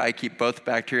fungi keep both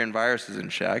bacteria and viruses in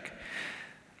check.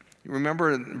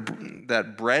 Remember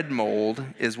that bread mold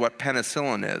is what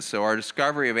penicillin is. So our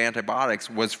discovery of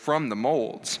antibiotics was from the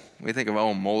molds. We think of,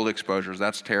 mold exposures,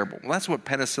 that's terrible. Well, that's what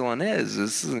penicillin is.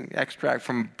 This is an extract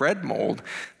from bread mold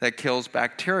that kills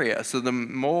bacteria. So the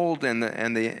mold and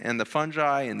the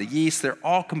fungi and the yeast, they're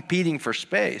all competing for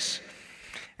space.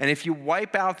 And if you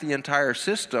wipe out the entire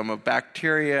system of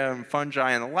bacteria and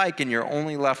fungi and the like, and you're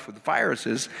only left with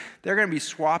viruses, they're going to be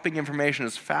swapping information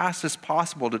as fast as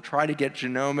possible to try to get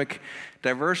genomic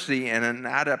diversity and an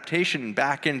adaptation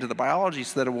back into the biology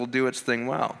so that it will do its thing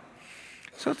well.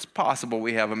 So it's possible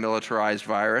we have a militarized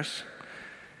virus.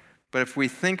 But if we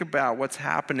think about what's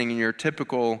happening in your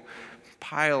typical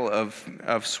pile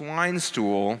of swine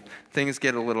stool, things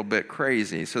get a little bit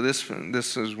crazy. So this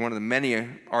is one of the many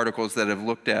articles that have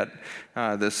looked at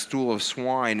the stool of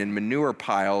swine in manure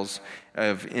piles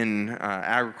in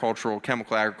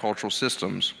chemical agricultural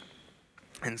systems.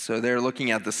 And so they're looking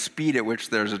at the speed at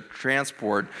which there's a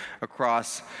transport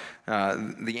across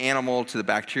the animal to the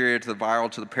bacteria to the viral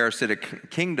to the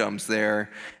parasitic kingdoms there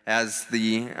as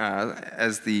the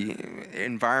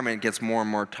environment gets more and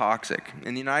more toxic.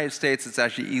 In the United States, it's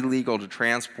actually illegal to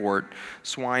transport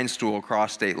swine stool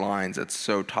across state lines. It's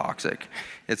so toxic.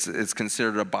 It's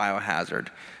considered a biohazard.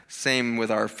 Same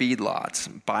with our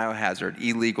feedlots. Biohazard,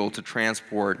 illegal to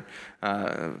transport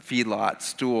feedlot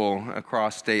stool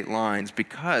across state lines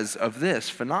because of this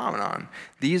phenomenon.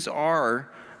 These are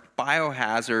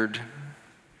biohazard,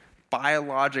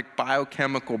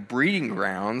 biochemical breeding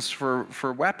grounds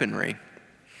for weaponry.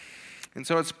 And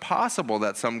so it's possible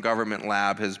that some government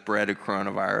lab has bred a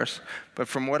coronavirus, but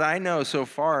from what I know so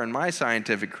far in my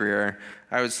scientific career,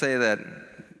 I would say that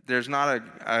there's not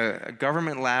a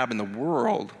government lab in the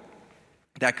world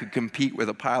that could compete with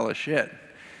a pile of shit.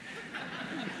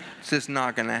 It's just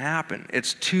not going to happen.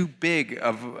 It's too big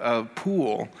of a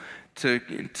pool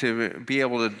to be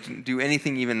able to do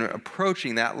anything even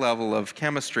approaching that level of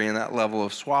chemistry and that level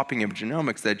of swapping of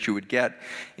genomics that you would get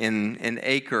in an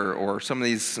acre or some of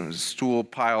these stool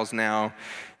piles now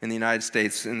in the United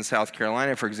States. In South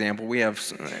Carolina, for example, we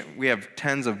have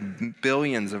tens of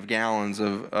billions of gallons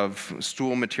of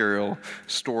stool material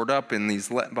stored up in these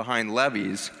behind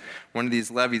levees. One of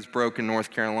these levees broke in North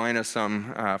Carolina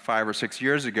some 5 or 6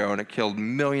 years ago, and it killed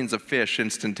millions of fish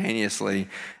instantaneously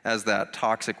as that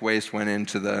toxic waste went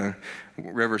into the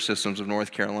river systems of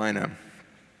North Carolina.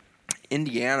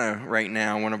 Indiana right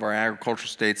now, one of our agricultural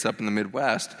states up in the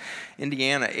Midwest,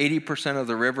 Indiana, 80% of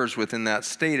the rivers within that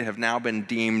state have now been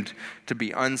deemed to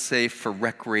be unsafe for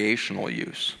recreational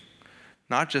use.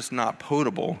 Not just not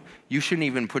potable, you shouldn't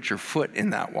even put your foot in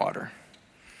that water.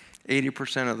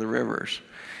 80% of the rivers.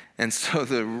 And so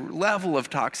the level of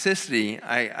toxicity,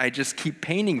 I just keep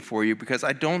painting for you because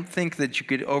I don't think that you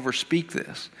could overspeak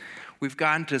this. We've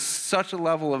gotten to such a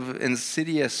level of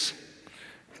insidious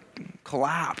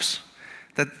collapse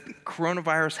that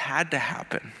coronavirus had to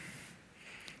happen.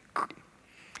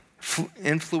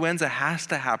 Influenza has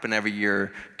to happen every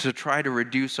year to try to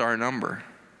reduce our number.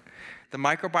 The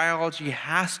microbiology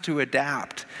has to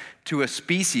adapt to a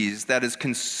species that is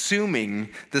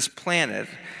consuming this planet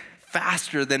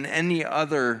faster than any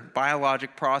other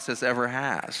biologic process ever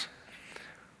has.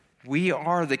 We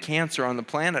are the cancer on the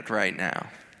planet right now.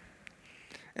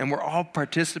 And we're all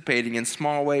participating in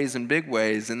small ways and big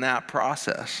ways in that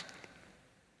process,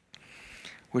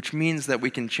 which means that we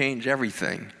can change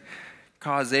everything.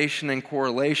 Causation and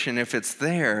correlation, if it's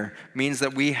there, means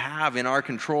that we have in our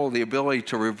control the ability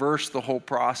to reverse the whole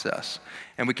process,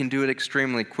 and we can do it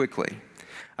extremely quickly.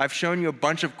 I've shown you a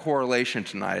bunch of correlation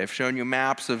tonight. I've shown you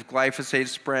maps of glyphosate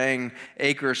spraying,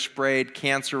 acres sprayed,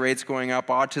 cancer rates going up,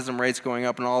 autism rates going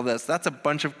up, and all this. That's a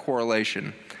bunch of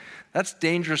correlation. That's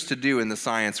dangerous to do in the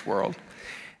science world.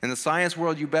 In the science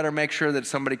world, you better make sure that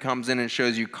somebody comes in and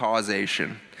shows you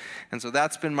causation. And so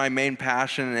that's been my main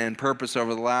passion and purpose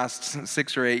over the last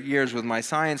 6 or 8 years with my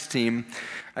science team.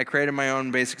 I created my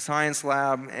own basic science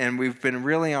lab, and we've been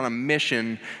really on a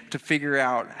mission to figure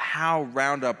out how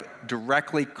Roundup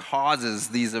directly causes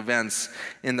these events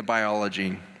in the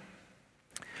biology.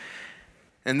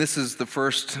 And this is the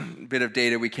first bit of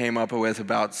data we came up with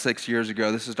about 6 years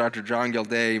ago. This is Dr. John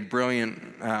Gildea,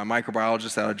 brilliant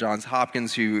microbiologist out of Johns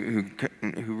Hopkins who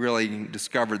really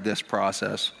discovered this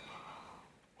process.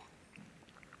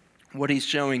 What he's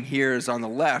showing here is on the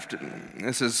left,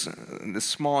 this is the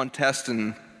small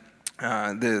intestine,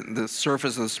 the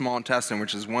surface of the small intestine,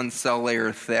 which is one cell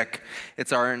layer thick.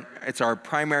 It's our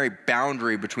primary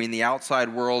boundary between the outside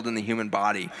world and the human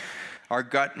body. Our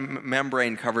gut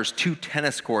membrane covers 2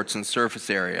 tennis courts in surface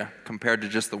area compared to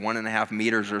just the 1.5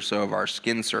 meters or so of our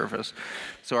skin surface.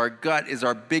 So our gut is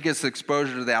our biggest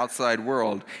exposure to the outside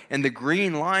world. And the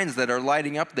green lines that are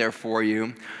lighting up there for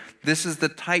you, this is the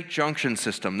tight junction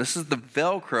system. This is the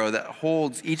Velcro that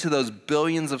holds each of those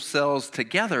billions of cells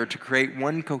together to create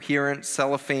one coherent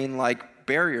cellophane-like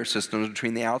barrier system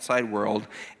between the outside world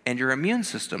and your immune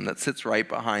system that sits right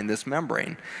behind this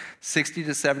membrane. 60 to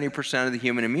 70% of the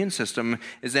human immune system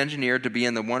is engineered to be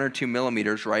in the 1 or 2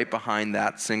 millimeters right behind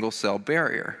that single cell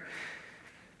barrier.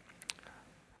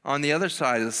 On the other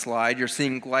side of the slide, you're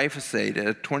seeing glyphosate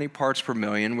at 20 parts per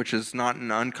million, which is not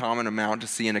an uncommon amount to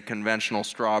see in a conventional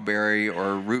strawberry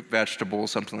or root vegetable,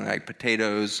 something like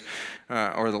potatoes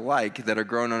or the like, that are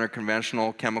grown under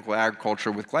conventional chemical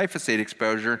agriculture with glyphosate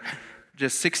exposure.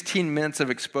 Just 16 minutes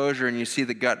of exposure and you see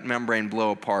the gut membrane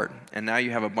blow apart. And now you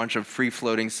have a bunch of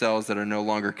free-floating cells that are no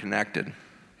longer connected.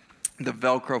 The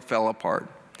Velcro fell apart.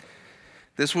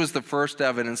 This was the first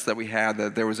evidence that we had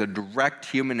that there was a direct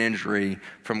human injury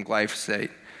from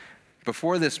glyphosate.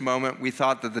 Before this moment, we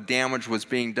thought that the damage was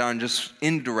being done just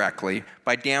indirectly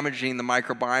by damaging the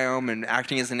microbiome and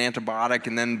acting as an antibiotic,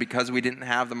 and then because we didn't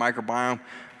have the microbiome,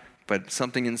 but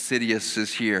something insidious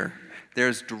is here.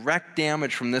 There's direct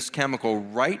damage from this chemical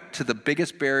right to the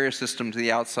biggest barrier system to the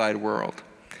outside world.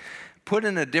 Put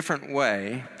in a different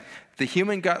way, the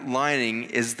human gut lining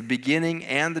is the beginning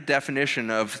and the definition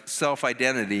of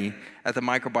self-identity at the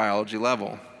microbiology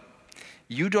level.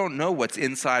 You don't know what's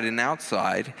inside and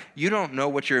outside. You don't know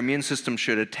what your immune system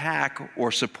should attack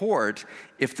or support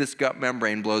if this gut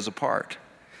membrane blows apart.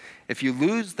 If you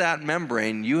lose that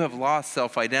membrane, you have lost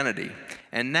self-identity.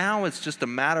 And now it's just a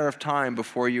matter of time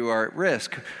before you are at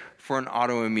risk for an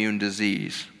autoimmune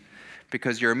disease,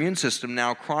 because your immune system,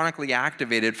 now chronically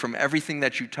activated from everything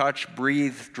that you touch,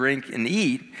 breathe, drink, and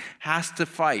eat, has to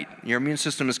fight. Your immune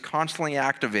system is constantly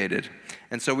activated.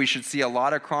 And so we should see a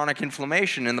lot of chronic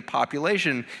inflammation in the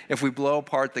population if we blow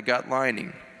apart the gut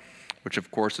lining, which of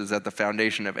course is at the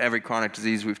foundation of every chronic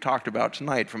disease we've talked about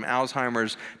tonight, from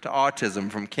Alzheimer's to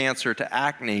autism, from cancer to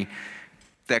acne.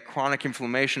 That chronic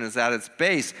inflammation is at its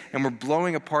base, and we're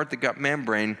blowing apart the gut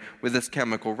membrane with this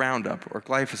chemical Roundup or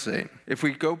glyphosate. If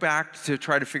we go back to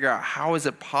try to figure out how is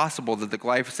it possible that the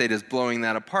glyphosate is blowing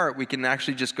that apart, we can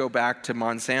actually just go back to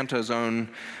Monsanto's own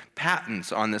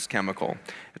patents on this chemical.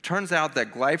 It turns out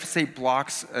that glyphosate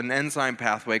blocks an enzyme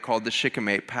pathway called the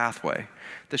shikimate pathway.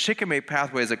 The shikimate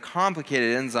pathway is a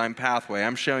complicated enzyme pathway.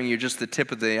 I'm showing you just the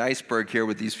tip of the iceberg here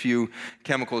with these few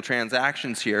chemical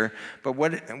transactions here. But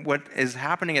what is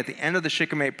happening at the end of the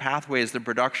shikimate pathway is the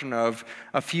production of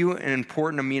a few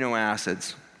important amino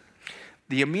acids.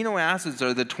 The amino acids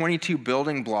are the 22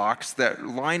 building blocks that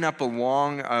line up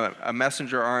along a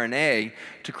messenger RNA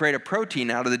to create a protein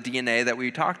out of the DNA that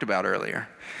we talked about earlier.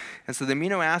 And so the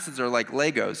amino acids are like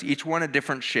Legos, each one a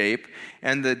different shape,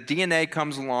 and the DNA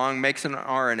comes along, makes an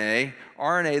RNA.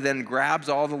 RNA then grabs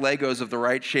all the Legos of the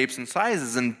right shapes and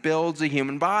sizes and builds a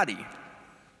human body.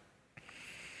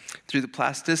 Through the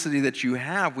plasticity that you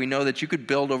have, we know that you could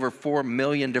build over 4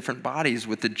 million different bodies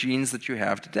with the genes that you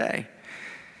have today.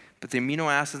 But the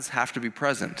amino acids have to be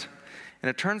present. And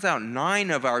it turns out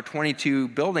 9 of our 22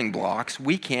 building blocks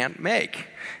we can't make.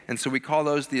 And so we call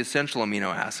those the essential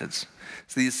amino acids.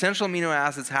 So the essential amino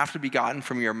acids have to be gotten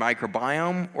from your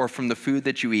microbiome or from the food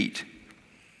that you eat.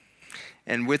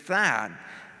 And with that,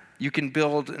 you can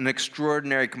build an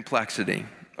extraordinary complexity,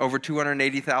 over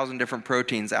 280,000 different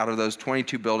proteins out of those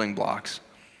 22 building blocks.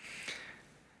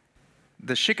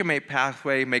 The shikimate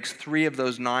pathway makes 3 of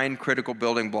those 9 critical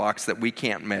building blocks that we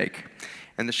can't make.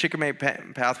 And the shikimate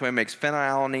pathway makes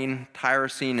phenylalanine,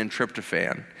 tyrosine, and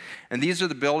tryptophan. And these are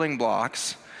the building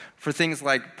blocks for things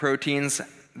like proteins,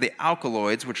 the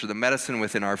alkaloids, which are the medicine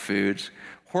within our foods,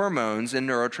 hormones, and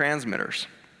neurotransmitters.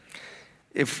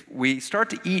 If we start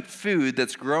to eat food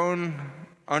that's grown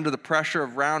under the pressure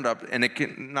of Roundup, and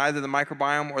neither the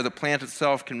microbiome or the plant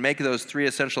itself can make those 3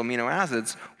 essential amino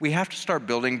acids, we have to start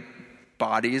building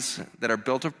bodies that are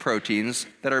built of proteins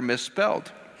that are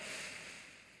misspelled.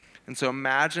 And so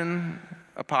imagine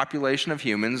a population of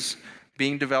humans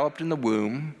being developed in the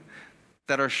womb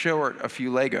that are short a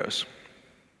few Legos.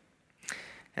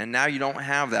 And now you don't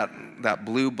have that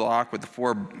blue block with the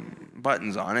 4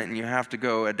 buttons on it, and you have to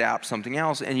go adapt something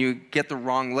else, and you get the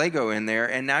wrong Lego in there,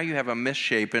 and now you have a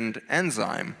misshapen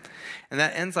enzyme. And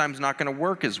that enzyme's not going to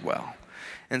work as well.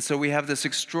 And so we have this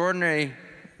extraordinary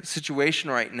situation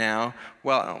right now.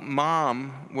 Well,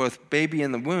 mom with baby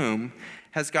in the womb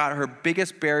has got her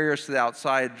biggest barriers to the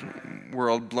outside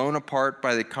world blown apart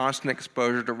by the constant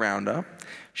exposure to Roundup.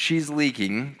 She's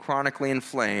leaking, chronically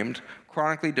inflamed,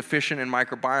 chronically deficient in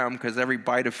microbiome because every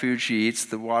bite of food she eats,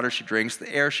 the water she drinks, the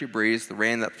air she breathes, the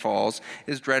rain that falls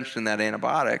is drenched in that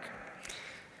antibiotic.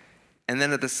 And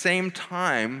then at the same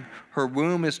time, her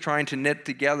womb is trying to knit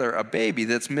together a baby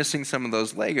that's missing some of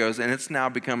those Legos, and it's now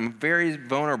become very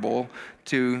vulnerable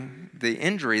to the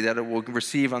injury that it will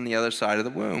receive on the other side of the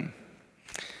womb.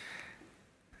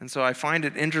 And so I find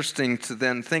it interesting to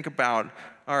then think about,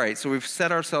 all right, so we've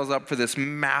set ourselves up for this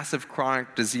massive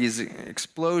chronic disease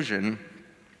explosion,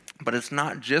 but it's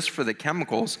not just for the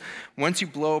chemicals. Once you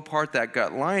blow apart that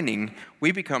gut lining,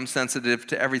 we become sensitive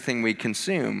to everything we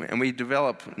consume, and we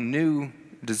develop new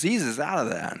diseases out of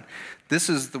that. This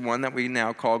is the one that we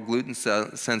now call gluten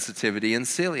sensitivity and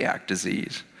celiac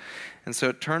disease. And so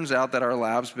it turns out that our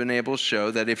lab's been able to show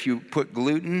that if you put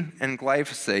gluten and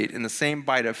glyphosate in the same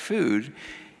bite of food,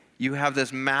 you have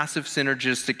this massive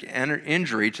synergistic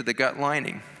injury to the gut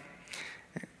lining.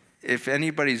 If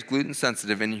anybody's gluten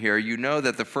sensitive in here, you know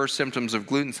that the first symptoms of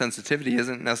gluten sensitivity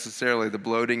isn't necessarily the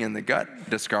bloating and the gut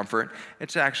discomfort.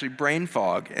 It's actually brain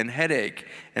fog and headache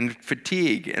and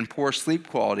fatigue and poor sleep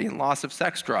quality and loss of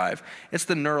sex drive. It's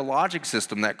the neurologic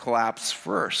system that collapses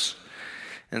first.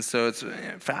 And so it's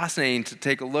fascinating to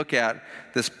take a look at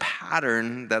this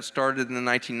pattern that started in the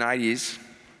 1990s.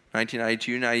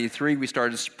 1992, 93, we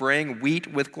started spraying wheat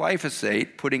with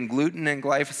glyphosate, putting gluten and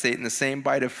glyphosate in the same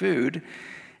bite of food,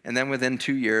 and then within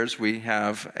 2 years, we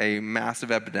have a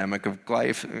massive epidemic of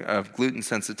gluten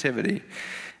sensitivity.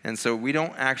 And so we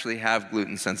don't actually have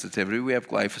gluten sensitivity, we have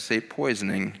glyphosate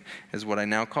poisoning, is what I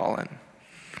now call it.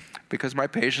 Because my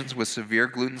patients with severe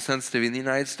gluten sensitivity in the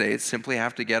United States simply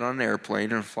have to get on an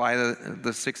airplane and fly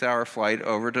the 6-hour flight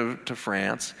over to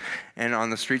France. And on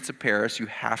the streets of Paris, you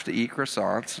have to eat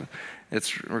croissants.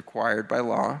 It's required by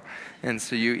law. And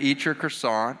so you eat your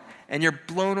croissant, and you're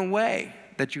blown away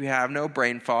that you have no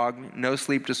brain fog, no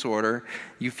sleep disorder.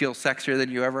 You feel sexier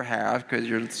than you ever have because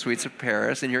you're in the sweets of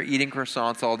Paris, and you're eating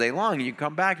croissants all day long. And you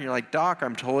come back and you're like, Doc,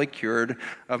 I'm totally cured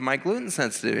of my gluten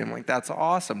sensitivity. I'm like, that's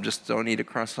awesome. Just don't eat a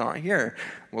croissant here.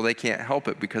 Well, they can't help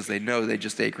it because they know they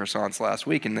just ate croissants last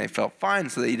week and they felt fine,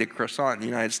 so they eat a croissant in the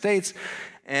United States.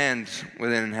 And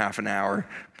within half an hour,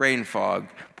 brain fog,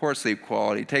 poor sleep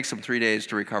quality. It takes them 3 days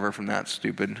to recover from that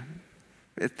stupid.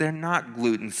 They're not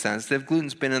gluten sensitive.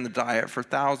 Gluten's been in the diet for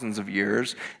thousands of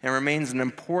years and remains an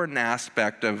important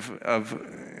aspect of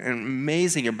an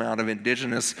amazing amount of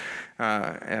indigenous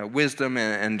wisdom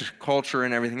and culture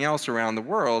and everything else around the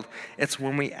world. It's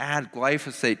when we add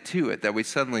glyphosate to it that we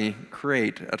suddenly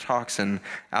create a toxin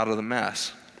out of the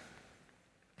mess.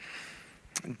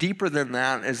 Deeper than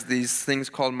that is these things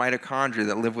called mitochondria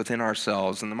that live within our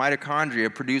cells. And the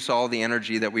mitochondria produce all the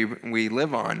energy that we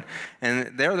live on.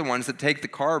 And they're the ones that take the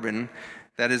carbon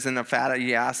that is in a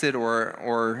fatty acid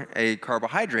or a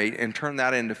carbohydrate and turn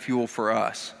that into fuel for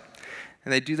us.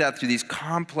 And they do that through these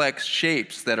complex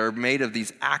shapes that are made of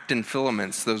these actin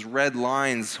filaments, those red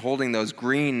lines holding those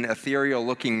green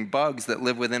ethereal-looking bugs that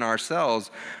live within our cells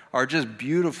are just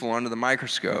beautiful under the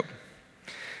microscope.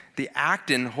 The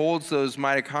actin holds those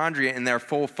mitochondria in their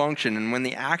full function, and when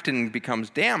the actin becomes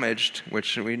damaged,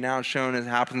 which we've now shown it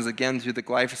happens again through the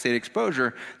glyphosate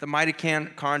exposure, the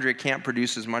mitochondria can't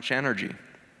produce as much energy.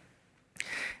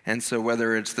 And so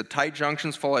whether it's the tight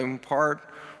junctions falling apart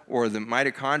or the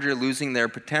mitochondria losing their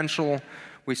potential,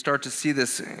 we start to see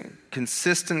this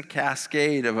consistent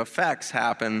cascade of effects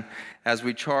happen as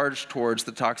we charge towards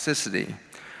the toxicity.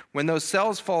 When those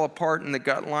cells fall apart in the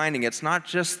gut lining, it's not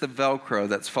just the Velcro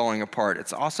that's falling apart.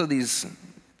 It's also these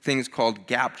things called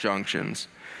gap junctions.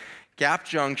 Gap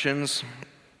junctions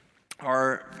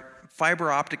are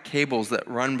fiber optic cables that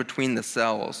run between the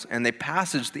cells, and they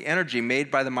passage the energy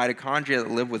made by the mitochondria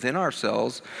that live within our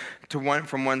cells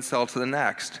from one cell to the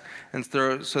next. And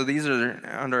so these are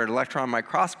under electron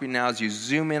microscopy now. As you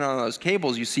zoom in on those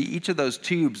cables, you see each of those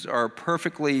tubes are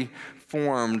perfectly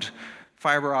formed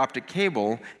fiber optic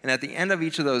cable, and at the end of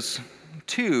each of those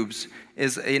tubes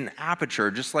is an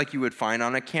aperture, just like you would find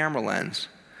on a camera lens.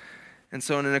 And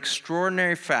so in an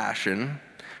extraordinary fashion,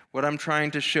 what I'm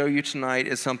trying to show you tonight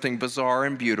is something bizarre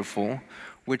and beautiful,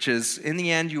 which is, in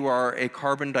the end, you are a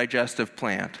carbon digestive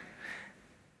plant.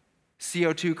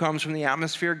 CO2 comes from the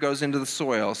atmosphere, goes into the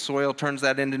soil. Soil turns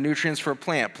that into nutrients for a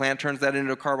plant. Plant turns that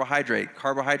into a carbohydrate.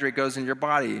 Carbohydrate goes in your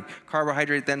body.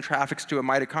 Carbohydrate then traffics to a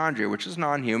mitochondria, which is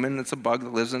non-human. It's a bug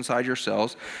that lives inside your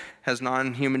cells, has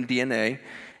non-human DNA.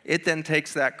 It then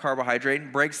takes that carbohydrate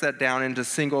and breaks that down into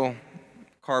single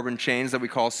carbon chains that we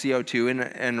call CO2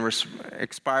 and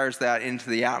expires that into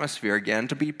the atmosphere again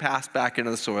to be passed back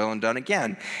into the soil and done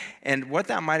again. And what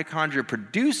that mitochondria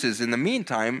produces in the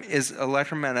meantime is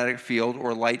electromagnetic field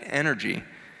or light energy.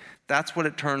 That's what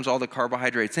it turns all the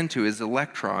carbohydrates into, is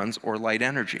electrons or light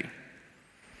energy.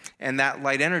 And that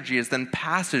light energy is then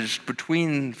passaged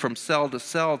from cell to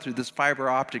cell through this fiber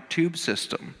optic tube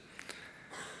system.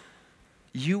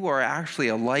 You are actually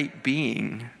a light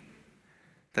being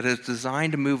that is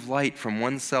designed to move light from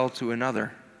one cell to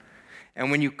another. And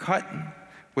when you cut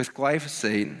with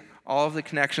glyphosate all of the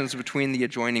connections between the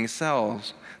adjoining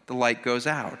cells, the light goes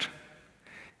out.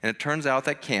 And it turns out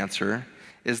that cancer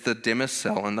is the dimmest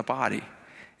cell in the body.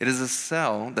 It is a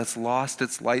cell that's lost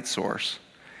its light source.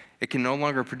 It can no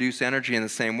longer produce energy in the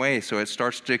same way, so it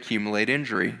starts to accumulate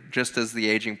injury, just as the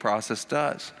aging process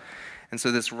does. And so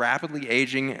this rapidly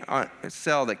aging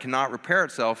cell that cannot repair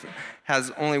itself has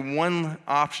only one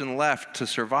option left to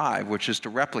survive, which is to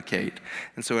replicate.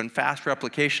 And so in fast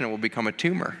replication, it will become a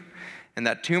tumor. And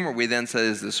that tumor, we then say,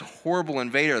 is this horrible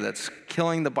invader that's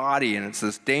killing the body, and it's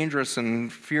this dangerous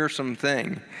and fearsome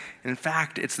thing. In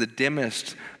fact, it's the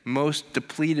dimmest, most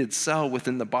depleted cell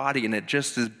within the body, and it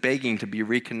just is begging to be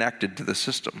reconnected to the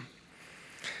system.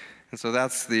 And so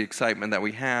that's the excitement that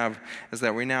we have, is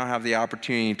that we now have the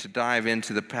opportunity to dive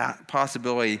into the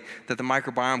possibility that the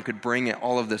microbiome could bring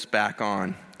all of this back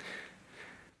on.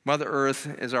 Mother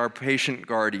Earth is our patient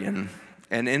guardian,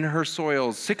 and in her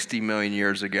soils 60 million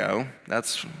years ago,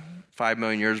 that's 5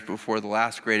 million years before the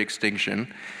last great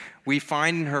extinction, we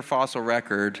find in her fossil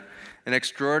record an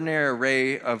extraordinary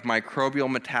array of microbial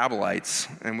metabolites,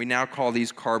 and we now call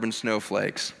these carbon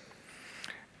snowflakes.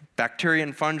 Bacteria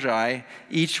and fungi,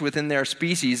 each within their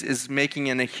species, is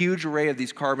making a huge array of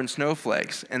these carbon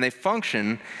snowflakes, and they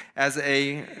function as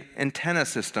an antenna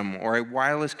system or a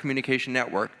wireless communication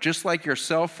network. Just like your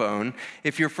cell phone,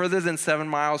 if you're further than 7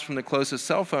 miles from the closest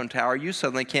cell phone tower, you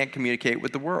suddenly can't communicate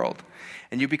with the world.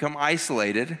 And you become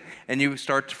isolated, and you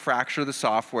start to fracture the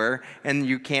software, and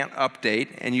you can't update,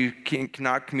 and you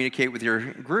cannot communicate with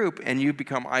your group, and you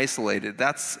become isolated.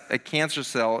 That's a cancer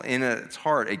cell in its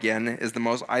heart, again, is the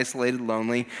most isolated,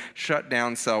 lonely, shut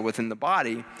down cell within the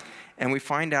body. And we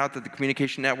find out that the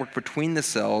communication network between the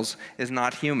cells is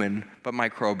not human, but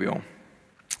microbial.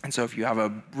 And so if you have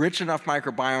a rich enough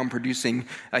microbiome producing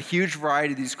a huge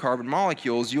variety of these carbon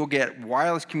molecules, you'll get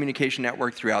wireless communication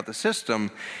network throughout the system,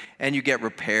 and you get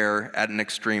repair at an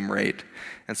extreme rate.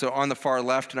 And so on the far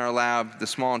left in our lab, the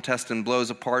small intestine blows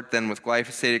apart then with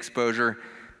glyphosate exposure,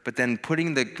 but then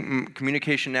putting the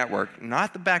communication network,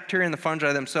 not the bacteria and the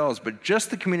fungi themselves, but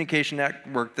just the communication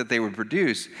network that they would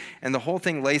produce, and the whole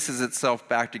thing laces itself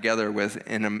back together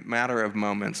in a matter of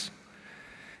moments.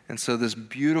 And so this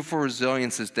beautiful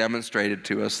resilience is demonstrated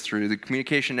to us through the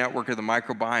communication network of the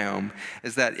microbiome,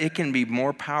 is that it can be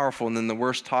more powerful than the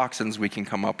worst toxins we can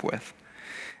come up with.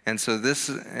 And so this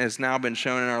has now been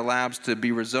shown in our labs to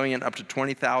be resilient up to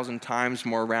 20,000 times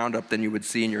more Roundup than you would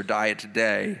see in your diet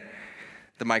today.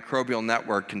 The microbial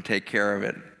network can take care of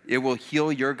it. It will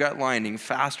heal your gut lining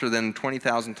faster than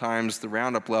 20,000 times the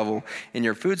Roundup level in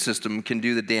your food system can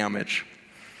do the damage.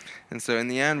 And so in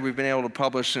the end, we've been able to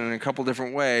publish in a couple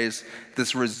different ways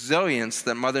this resilience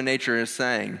that Mother Nature is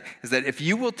saying, is that if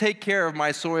you will take care of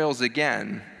my soils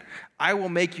again, I will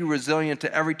make you resilient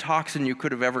to every toxin you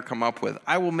could have ever come up with.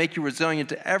 I will make you resilient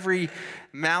to every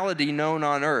malady known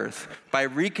on Earth by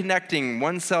reconnecting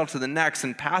one cell to the next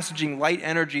and passaging light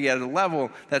energy at a level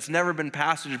that's never been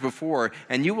passaged before.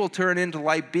 And you will turn into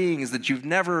light beings that you've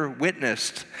never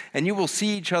witnessed. And you will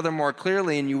see each other more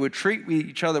clearly, and you will treat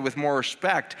each other with more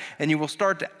respect. And you will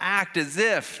start to act as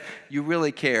if you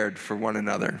really cared for one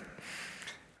another.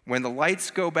 When the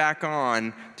lights go back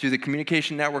on through the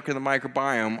communication network of the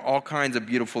microbiome, all kinds of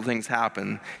beautiful things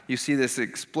happen. You see this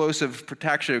explosive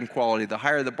protection quality. The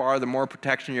higher the bar, the more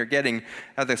protection you're getting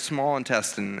at the small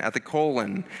intestine, at the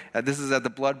colon. This is at the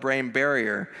blood-brain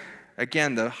barrier.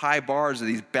 Again, the high bars are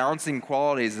these bouncing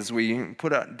qualities as we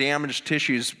put damaged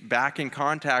tissues back in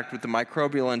contact with the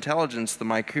microbial intelligence, the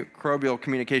microbial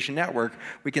communication network.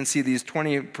 We can see these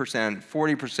 20%, 40%,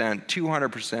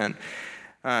 200%.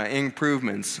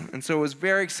 improvements. And so it was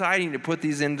very exciting to put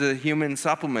these into human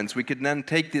supplements. We could then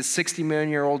take this 60 million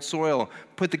year old soil,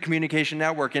 put the communication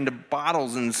network into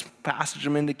bottles and passage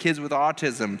them into kids with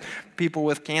autism, people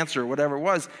with cancer, whatever it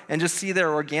was, and just see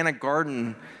their organic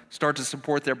garden start to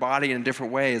support their body in a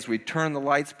different way as we turn the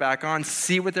lights back on,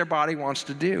 see what their body wants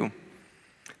to do.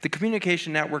 The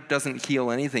communication network doesn't heal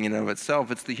anything in and of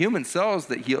itself. It's the human cells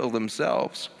that heal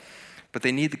themselves. But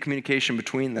they need the communication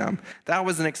between them. That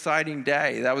was an exciting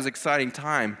day. That was an exciting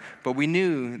time. But we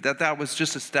knew that that was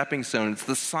just a stepping stone. It's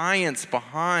the science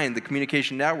behind the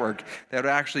communication network that would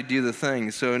actually do the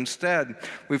thing. So instead,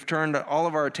 we've turned all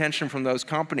of our attention from those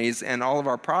companies and all of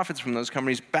our profits from those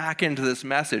companies back into this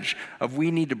message of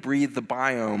we need to breathe the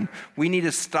biome. We need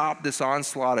to stop this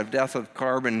onslaught of death of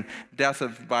carbon, death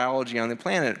of biology on the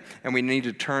planet, and we need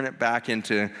to turn it back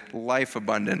into life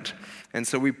abundant. And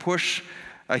so we push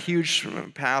a huge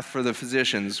path for the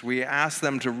physicians. We ask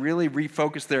them to really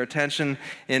refocus their attention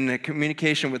in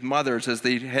communication with mothers as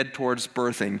they head towards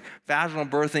birthing. Vaginal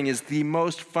birthing is the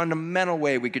most fundamental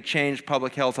way we could change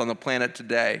public health on the planet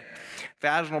today.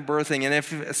 Vaginal birthing, and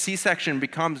if a C-section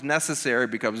becomes necessary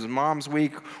because mom's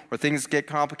weak or things get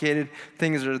complicated,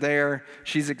 things are there,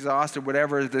 she's exhausted,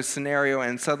 whatever the scenario,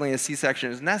 and suddenly a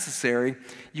C-section is necessary,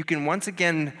 you can once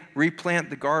again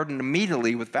replant the garden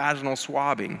immediately with vaginal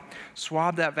swabbing.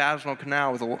 Swab that vaginal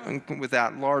canal with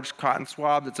that large cotton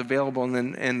swab that's available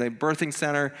in the birthing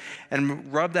center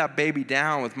and rub that baby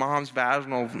down with mom's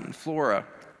vaginal flora.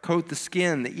 Coat the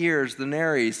skin, the ears, the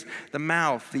nares, the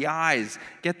mouth, the eyes.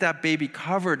 Get that baby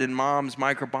covered in mom's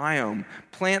microbiome.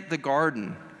 Plant the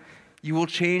garden. You will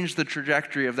change the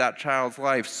trajectory of that child's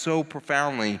life so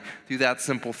profoundly through that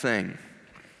simple thing.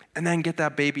 And then get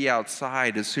that baby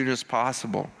outside as soon as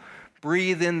possible.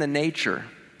 Breathe in the nature.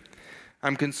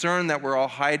 I'm concerned that we're all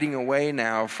hiding away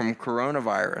now from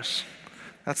coronavirus.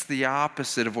 That's the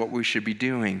opposite of what we should be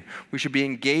doing. We should be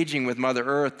engaging with Mother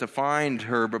Earth to find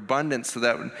her abundance so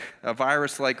that a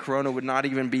virus like corona would not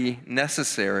even be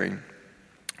necessary.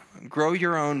 Grow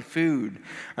your own food.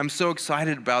 I'm so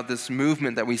excited about this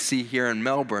movement that we see here in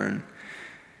Melbourne.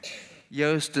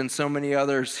 Yost and so many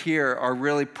others here are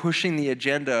really pushing the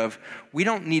agenda of we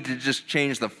don't need to just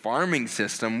change the farming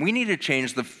system, we need to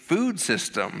change the food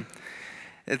system.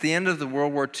 At the end of the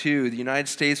World War II, the United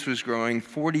States was growing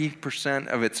 40%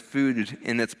 of its food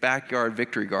in its backyard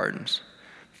victory gardens.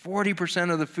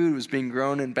 40% of the food was being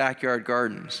grown in backyard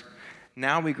gardens.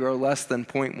 Now we grow less than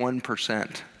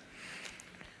 0.1%.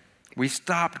 We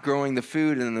stopped growing the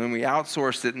food and then we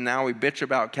outsourced it, and now we bitch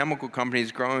about chemical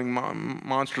companies growing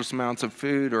monstrous amounts of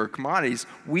food or commodities.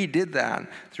 We did that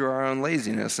through our own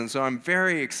laziness. And so I'm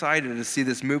very excited to see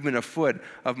this movement afoot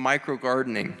of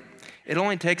micro-gardening. It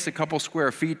only takes a couple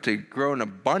square feet to grow an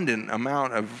abundant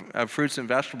amount of fruits and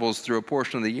vegetables through a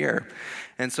portion of the year.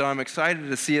 And so I'm excited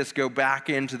to see us go back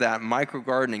into that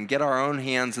micro-gardening, get our own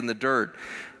hands in the dirt.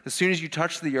 As soon as you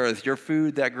touch the earth, your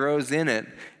food that grows in it,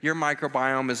 your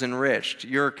microbiome is enriched.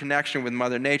 Your connection with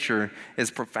Mother Nature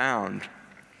is profound.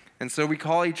 And so we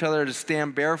call each other to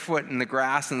stand barefoot in the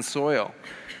grass and soil.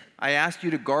 I ask you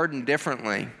to garden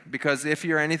differently, because if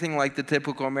you're anything like the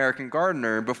typical American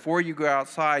gardener, before you go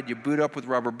outside, you boot up with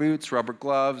rubber boots, rubber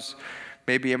gloves,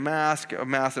 maybe a mask, a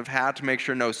massive hat to make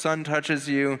sure no sun touches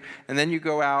you, and then you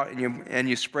go out and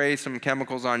you spray some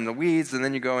chemicals on the weeds, and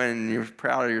then you go in and you're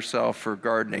proud of yourself for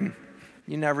gardening.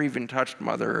 You never even touched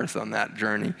Mother Earth on that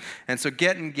journey. And so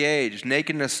get engaged.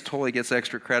 Nakedness totally gets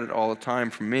extra credit all the time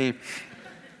from me.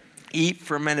 Eat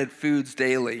fermented foods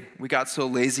daily. We got so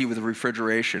lazy with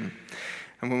refrigeration.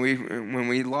 And when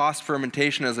we lost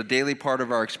fermentation as a daily part of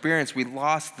our experience, we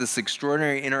lost this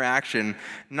extraordinary interaction,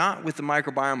 not with the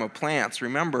microbiome of plants.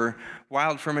 Remember,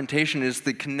 wild fermentation is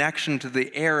the connection to the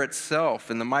air itself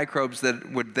and the microbes that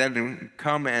would then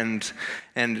come and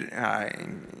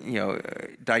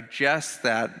digest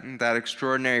that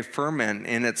extraordinary ferment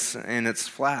in its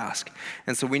flask.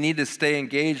 And so we need to stay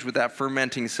engaged with that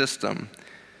fermenting system.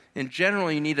 In general,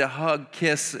 you need to hug,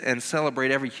 kiss, and celebrate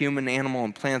every human, animal,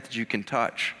 and plant that you can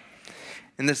touch.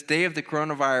 In this day of the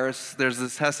coronavirus, there's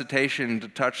this hesitation to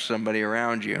touch somebody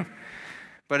around you.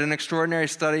 But an extraordinary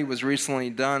study was recently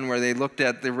done where they looked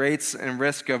at the rates and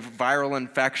risk of viral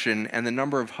infection and the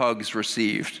number of hugs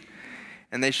received.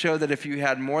 And they showed that if you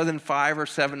had more than 5 or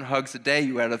 7 hugs a day,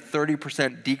 you had a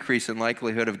 30% decrease in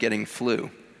likelihood of getting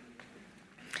flu.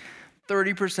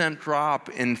 30% drop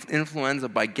in influenza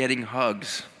by getting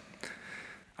hugs.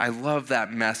 I love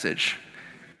that message.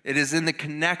 It is in the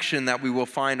connection that we will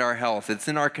find our health. It's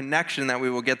in our connection that we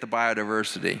will get the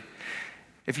biodiversity.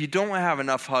 If you don't have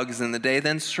enough hugs in the day,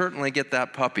 then certainly get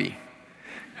that puppy.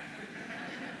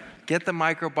 Get the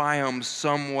microbiome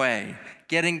some way.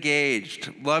 Get engaged,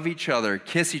 love each other,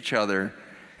 kiss each other.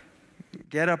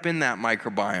 Get up in that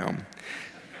microbiome.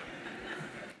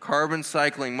 Carbon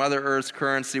cycling, Mother Earth's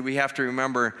currency. We have to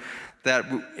remember that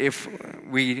if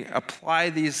we apply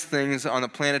these things on the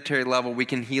planetary level, we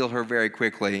can heal her very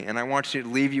quickly. And I want you to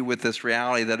leave you with this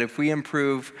reality that if we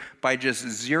improve by just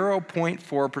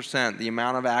 0.4% the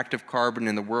amount of active carbon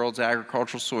in the world's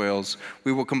agricultural soils,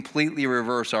 we will completely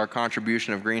reverse our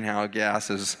contribution of greenhouse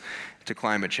gases to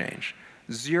climate change.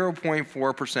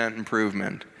 0.4%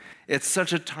 improvement. It's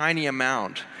such a tiny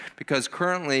amount because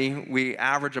currently we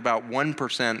average about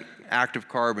 1% active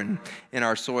carbon in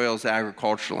our soils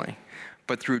agriculturally.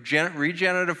 But through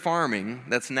regenerative farming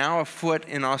that's now afoot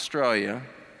in Australia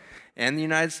and the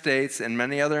United States and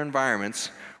many other environments,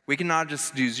 we can not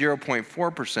just do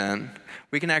 0.4%,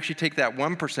 we can actually take that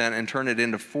 1% and turn it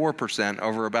into 4%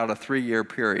 over about a 3-year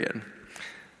period.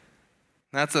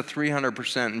 That's a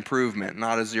 300% improvement,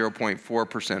 not a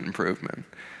 0.4% improvement.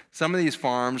 Some of these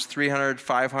farms, 300,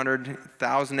 500,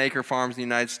 1,000-acre farms in the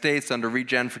United States under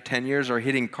regen for 10 years are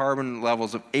hitting carbon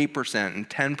levels of 8% and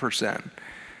 10%.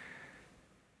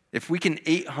 If we can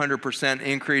 800%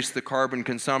 increase the carbon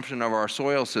consumption of our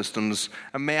soil systems,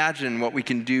 imagine what we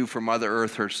can do for Mother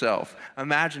Earth herself.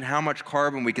 Imagine how much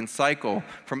carbon we can cycle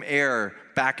from air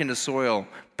back into soil,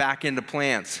 back into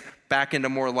plants, back into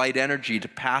more light energy to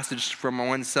passage from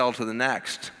one cell to the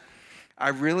next. I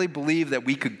really believe that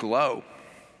we could glow.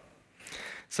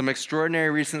 Some extraordinary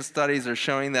recent studies are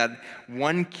showing that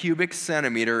 1 cubic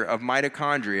centimeter of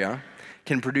mitochondria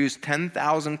can produce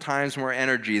 10,000 times more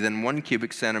energy than 1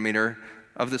 cubic centimeter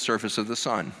of the surface of the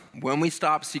sun. When we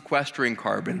stop sequestering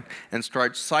carbon and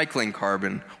start cycling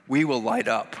carbon, we will light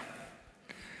up.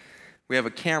 We have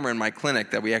a camera in my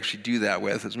clinic that we actually do that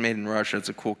with. It's made in Russia. It's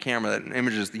a cool camera that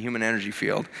images the human energy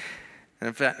field.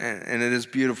 And it is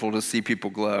beautiful to see people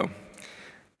glow.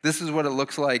 This is what it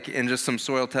looks like in just some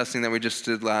soil testing that we just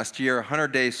did last year.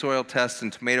 100-day soil test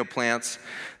in tomato plants.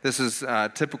 This is a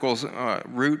typical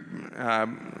root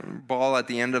ball at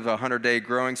the end of a 100-day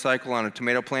growing cycle on a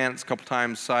tomato plant. It's a couple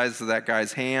times the size of that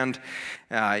guy's hand.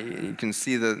 You can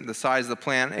see the size of the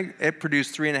plant. It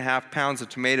produced 3.5 pounds of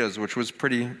tomatoes, which was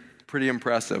pretty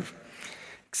impressive.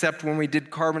 Except when we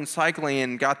did carbon cycling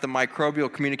and got the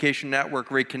microbial communication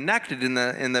network reconnected in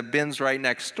the bins right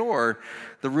next door,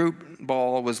 the root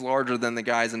ball was larger than the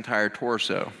guy's entire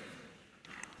torso.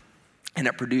 And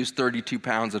it produced 32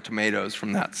 pounds of tomatoes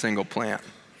from that single plant.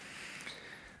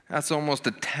 That's almost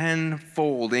a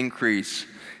 10-fold increase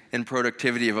in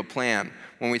productivity of a plant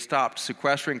when we stopped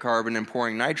sequestering carbon and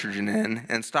pouring nitrogen in,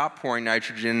 and stopped pouring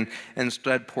nitrogen and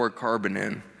instead poured carbon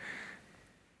in.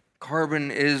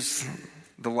 Carbon is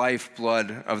the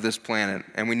lifeblood of this planet,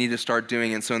 and we need to start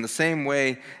doing it. So in the same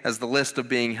way as the list of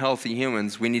being healthy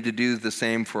humans, we need to do the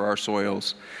same for our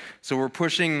soils. So we're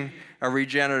pushing a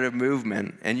regenerative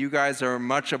movement, and you guys are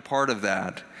much a part of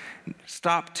that.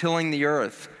 Stop tilling the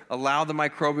earth. Allow the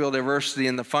microbial diversity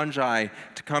and the fungi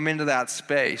to come into that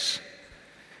space.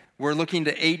 We're looking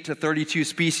to 8 to 32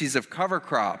 species of cover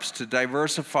crops to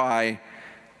diversify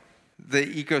the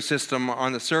ecosystem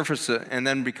on the surface and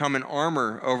then become an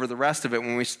armor over the rest of it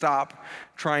when we stop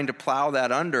trying to plow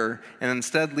that under and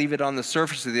instead leave it on the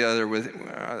surface of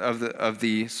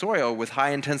the soil with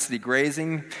high-intensity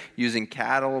grazing, using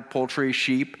cattle, poultry,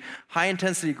 sheep.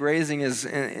 High-intensity grazing is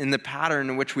in the pattern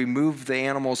in which we move the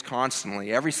animals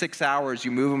constantly. Every 6 hours,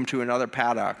 you move them to another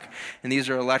paddock. And these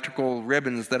are electrical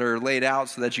ribbons that are laid out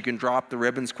so that you can drop the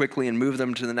ribbons quickly and move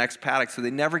them to the next paddock. So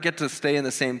they never get to stay in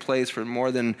the same place for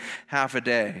more than half a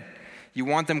day. You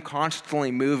want them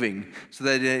constantly moving so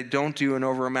that they don't do an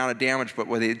over amount of damage, but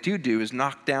what they do is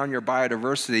knock down your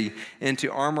biodiversity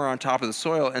into armor on top of the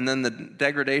soil, and then the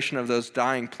degradation of those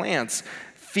dying plants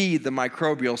feed the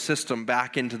microbial system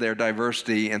back into their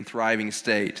diversity and thriving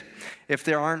state. If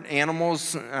there aren't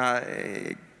animals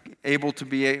able to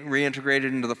be reintegrated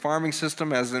into the farming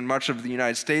system, as in much of the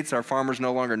United States, our farmers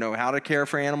no longer know how to care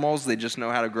for animals. They just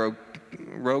know how to grow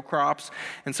row crops.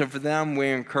 And so for them,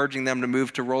 we're encouraging them to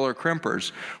move to roller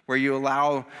crimpers, where you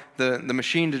allow the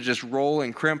machine to just roll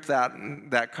and crimp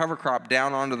that cover crop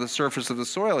down onto the surface of the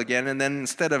soil again. And then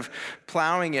instead of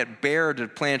plowing it bare to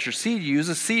plant your seed, you use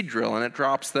a seed drill, and it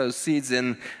drops those seeds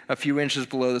in a few inches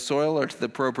below the soil or to the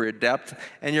appropriate depth,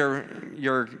 and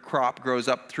your crop grows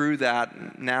up through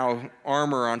that now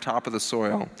armor on top of the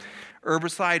soil.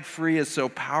 Herbicide-free is so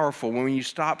powerful. When you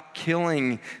stop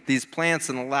killing these plants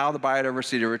and allow the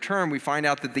biodiversity to return, we find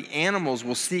out that the animals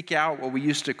will seek out what we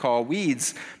used to call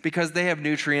weeds because they have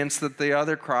nutrients that the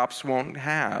other crops won't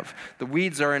have. The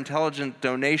weeds are intelligent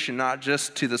donation, not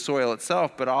just to the soil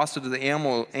itself, but also to the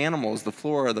animals, the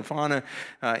flora, the fauna,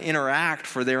 interact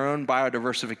for their own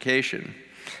biodiversification.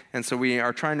 And so we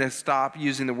are trying to stop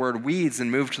using the word weeds and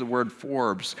move to the word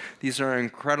forbs. These are an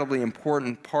incredibly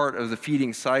important part of the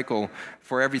feeding cycle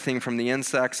for everything from the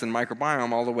insects and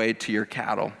microbiome all the way to your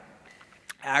cattle.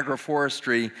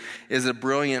 Agroforestry is a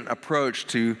brilliant approach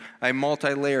to a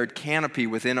multi-layered canopy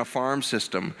within a farm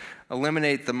system.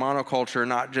 Eliminate the monoculture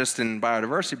not just in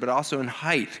biodiversity, but also in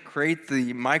height. Create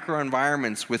the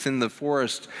microenvironments within the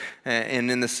forest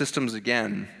and in the systems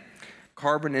again.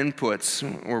 Carbon inputs,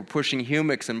 we're pushing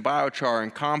humics and biochar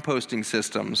and composting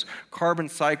systems, carbon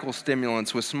cycle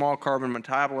stimulants with small carbon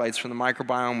metabolites from the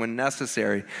microbiome when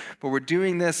necessary. But we're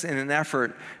doing this in an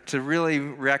effort to really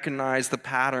recognize the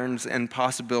patterns and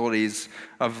possibilities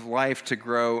of life to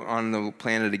grow on the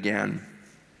planet again.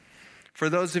 For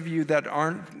those of you that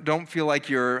don't feel like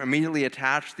you're immediately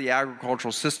attached to the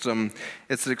agricultural system,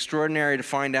 it's extraordinary to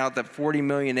find out that 40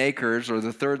 million acres, or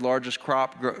the third largest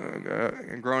crop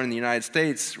grown in the United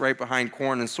States, right behind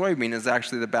corn and soybean, is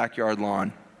actually the backyard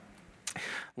lawn.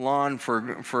 Lawn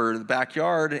for the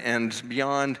backyard and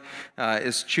beyond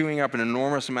is chewing up an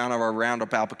enormous amount of our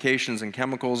Roundup applications and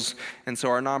chemicals, and so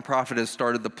our nonprofit has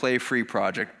started the Play Free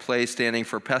Project, Play standing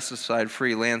for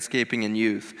Pesticide-Free Landscaping and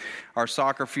Youth. Our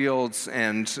soccer fields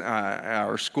and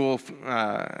our school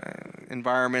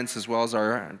environments, as well as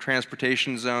our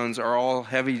transportation zones, are all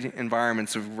heavy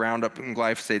environments of Roundup and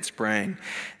glyphosate spraying.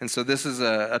 And so this is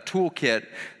a toolkit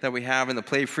that we have in the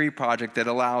Play Free Project that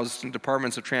allows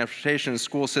departments of transportation,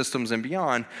 school systems, and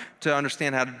beyond to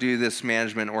understand how to do this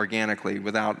management organically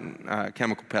without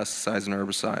chemical pesticides and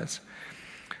herbicides.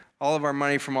 All of our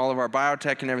money from all of our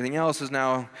biotech and everything else is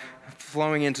now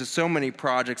flowing into so many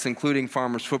projects, including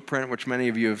Farmers Footprint, which many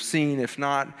of you have seen. If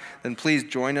not, then please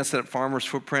join us at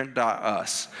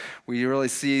farmersfootprint.us. We really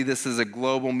see this as a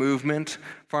global movement.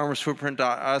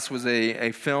 Farmersfootprint.us was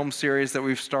a film series that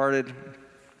we've started,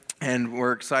 and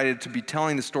we're excited to be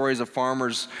telling the stories of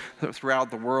farmers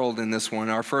throughout the world in this one.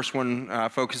 Our first one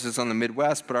focuses on the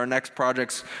Midwest, but our next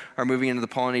projects are moving into the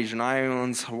Polynesian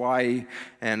Islands, Hawaii,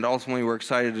 and ultimately we're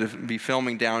excited to be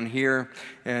filming down here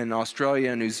in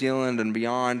Australia, New Zealand, and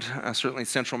beyond, certainly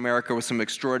Central America, with some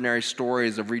extraordinary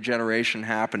stories of regeneration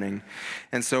happening.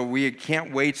 And so we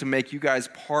can't wait to make you guys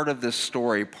part of this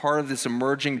story, part of this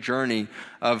emerging journey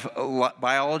of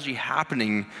biology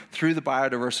happening through the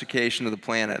biodiversification of the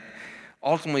planet,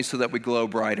 ultimately so that we glow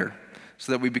brighter,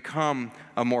 so that we become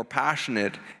a more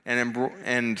passionate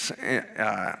and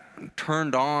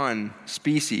turned on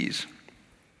species.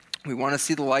 We want to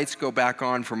see the lights go back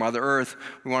on for Mother Earth.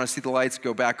 We want to see the lights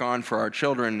go back on for our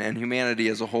children and humanity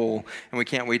as a whole, and we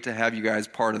can't wait to have you guys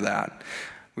part of that.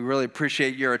 We really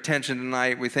appreciate your attention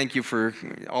tonight. We thank you for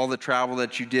all the travel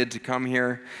that you did to come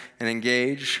here and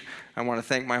engage. I want to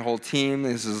thank my whole team.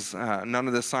 None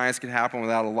of this science could happen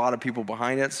without a lot of people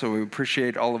behind it, so we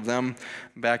appreciate all of them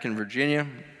back in Virginia.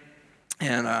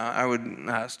 And I would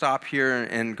stop here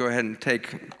and go ahead and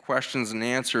take questions and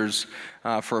answers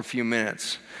for a few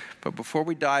minutes. But before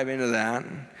we dive into that,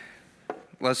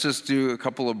 let's just do a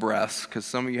couple of breaths, because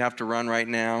some of you have to run right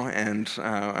now, and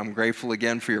I'm grateful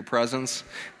again for your presence.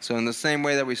 So in the same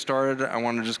way that we started, I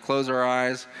want to just close our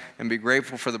eyes and be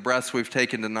grateful for the breaths we've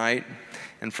taken tonight,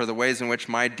 and for the ways in which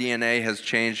my DNA has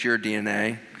changed your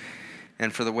DNA,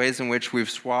 and for the ways in which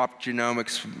we've swapped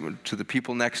genomics to the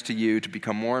people next to you to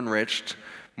become more enriched,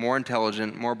 more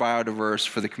intelligent, more biodiverse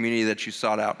for the community that you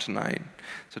sought out tonight.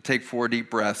 So take 4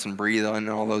 deep breaths and breathe in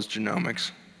all those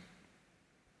genomics.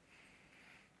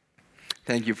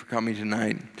 Thank you for coming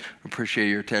tonight. Appreciate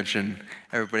your attention.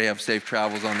 Everybody have safe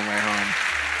travels on the way home.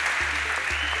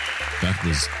 That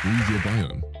was Breathe Your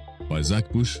Biome by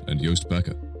Zach Bush and Joost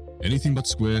Bakker. Anything But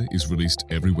Square is released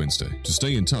every Wednesday. To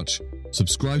stay in touch,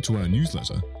 subscribe to our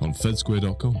newsletter on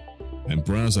fedsquare.com and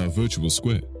browse our virtual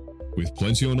square, with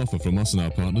plenty on offer from us and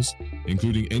our partners,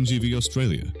 including NGV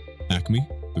Australia, Acme,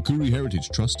 the Koori Heritage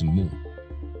Trust, and more.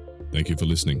 Thank you for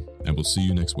listening, and we'll see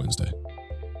you next Wednesday.